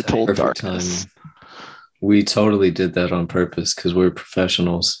 That's Digital so Darkness. We totally did that on purpose because we're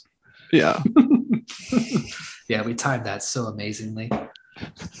professionals. Yeah. Yeah, we timed that so amazingly.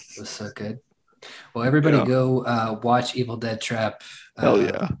 It was so good. Well, everybody go watch Evil Dead Trap. Hell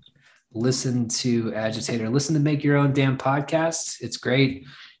yeah. Listen to Agitator. Listen to Make Your Own Damn Podcast. It's great.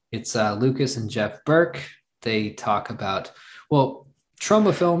 It's Lucas and Jeff Burke. They talk about,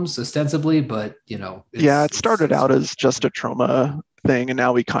 trauma films ostensibly, but it started out as just a trauma thing, and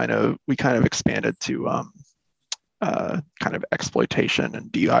now we kind of expanded to kind of exploitation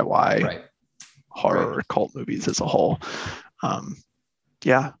and DIY horror cult movies as a whole.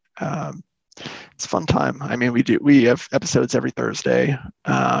 It's it's a fun time. I mean, we have episodes every Thursday,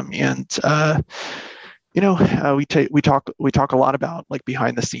 and we talk a lot about like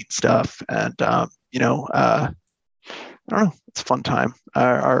behind the scenes stuff, and I don't know, it's a fun time.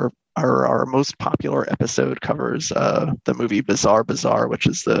 Our most popular episode covers the movie Bizarre Bizarre, which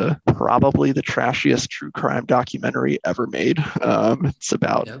is probably the trashiest true crime documentary ever made. It's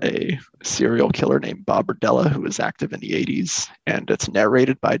about a serial killer named Bob Berdella who was active in the 80s, and it's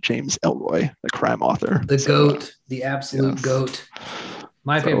narrated by James Ellroy, the crime author. The GOAT, the absolute GOAT.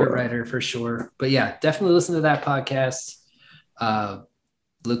 My favorite writer for sure. But yeah, definitely listen to that podcast.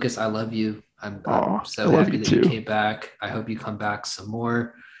 Lucas, I love you. I'm so happy that you came back. I hope you come back some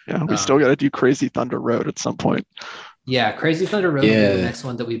more. Yeah, we still got to do Crazy Thunder Road at some point. Yeah, Crazy Thunder Road will be the next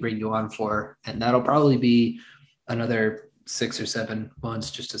one that we bring you on for, and that'll probably be another 6 or 7 months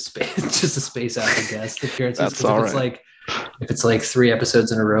just to space out the guest appearances. That's all right. If it's like 3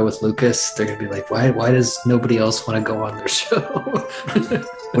 episodes in a row with Lucas, they're gonna be like, why does nobody else want to go on their show?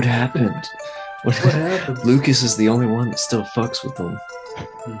 What happened? What happened? Lucas is the only one that still fucks with them.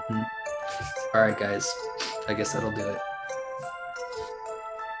 Mm-hmm. All right, guys. I guess that'll do it.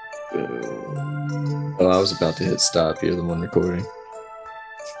 Oh, I was about to hit stop. You're the one recording.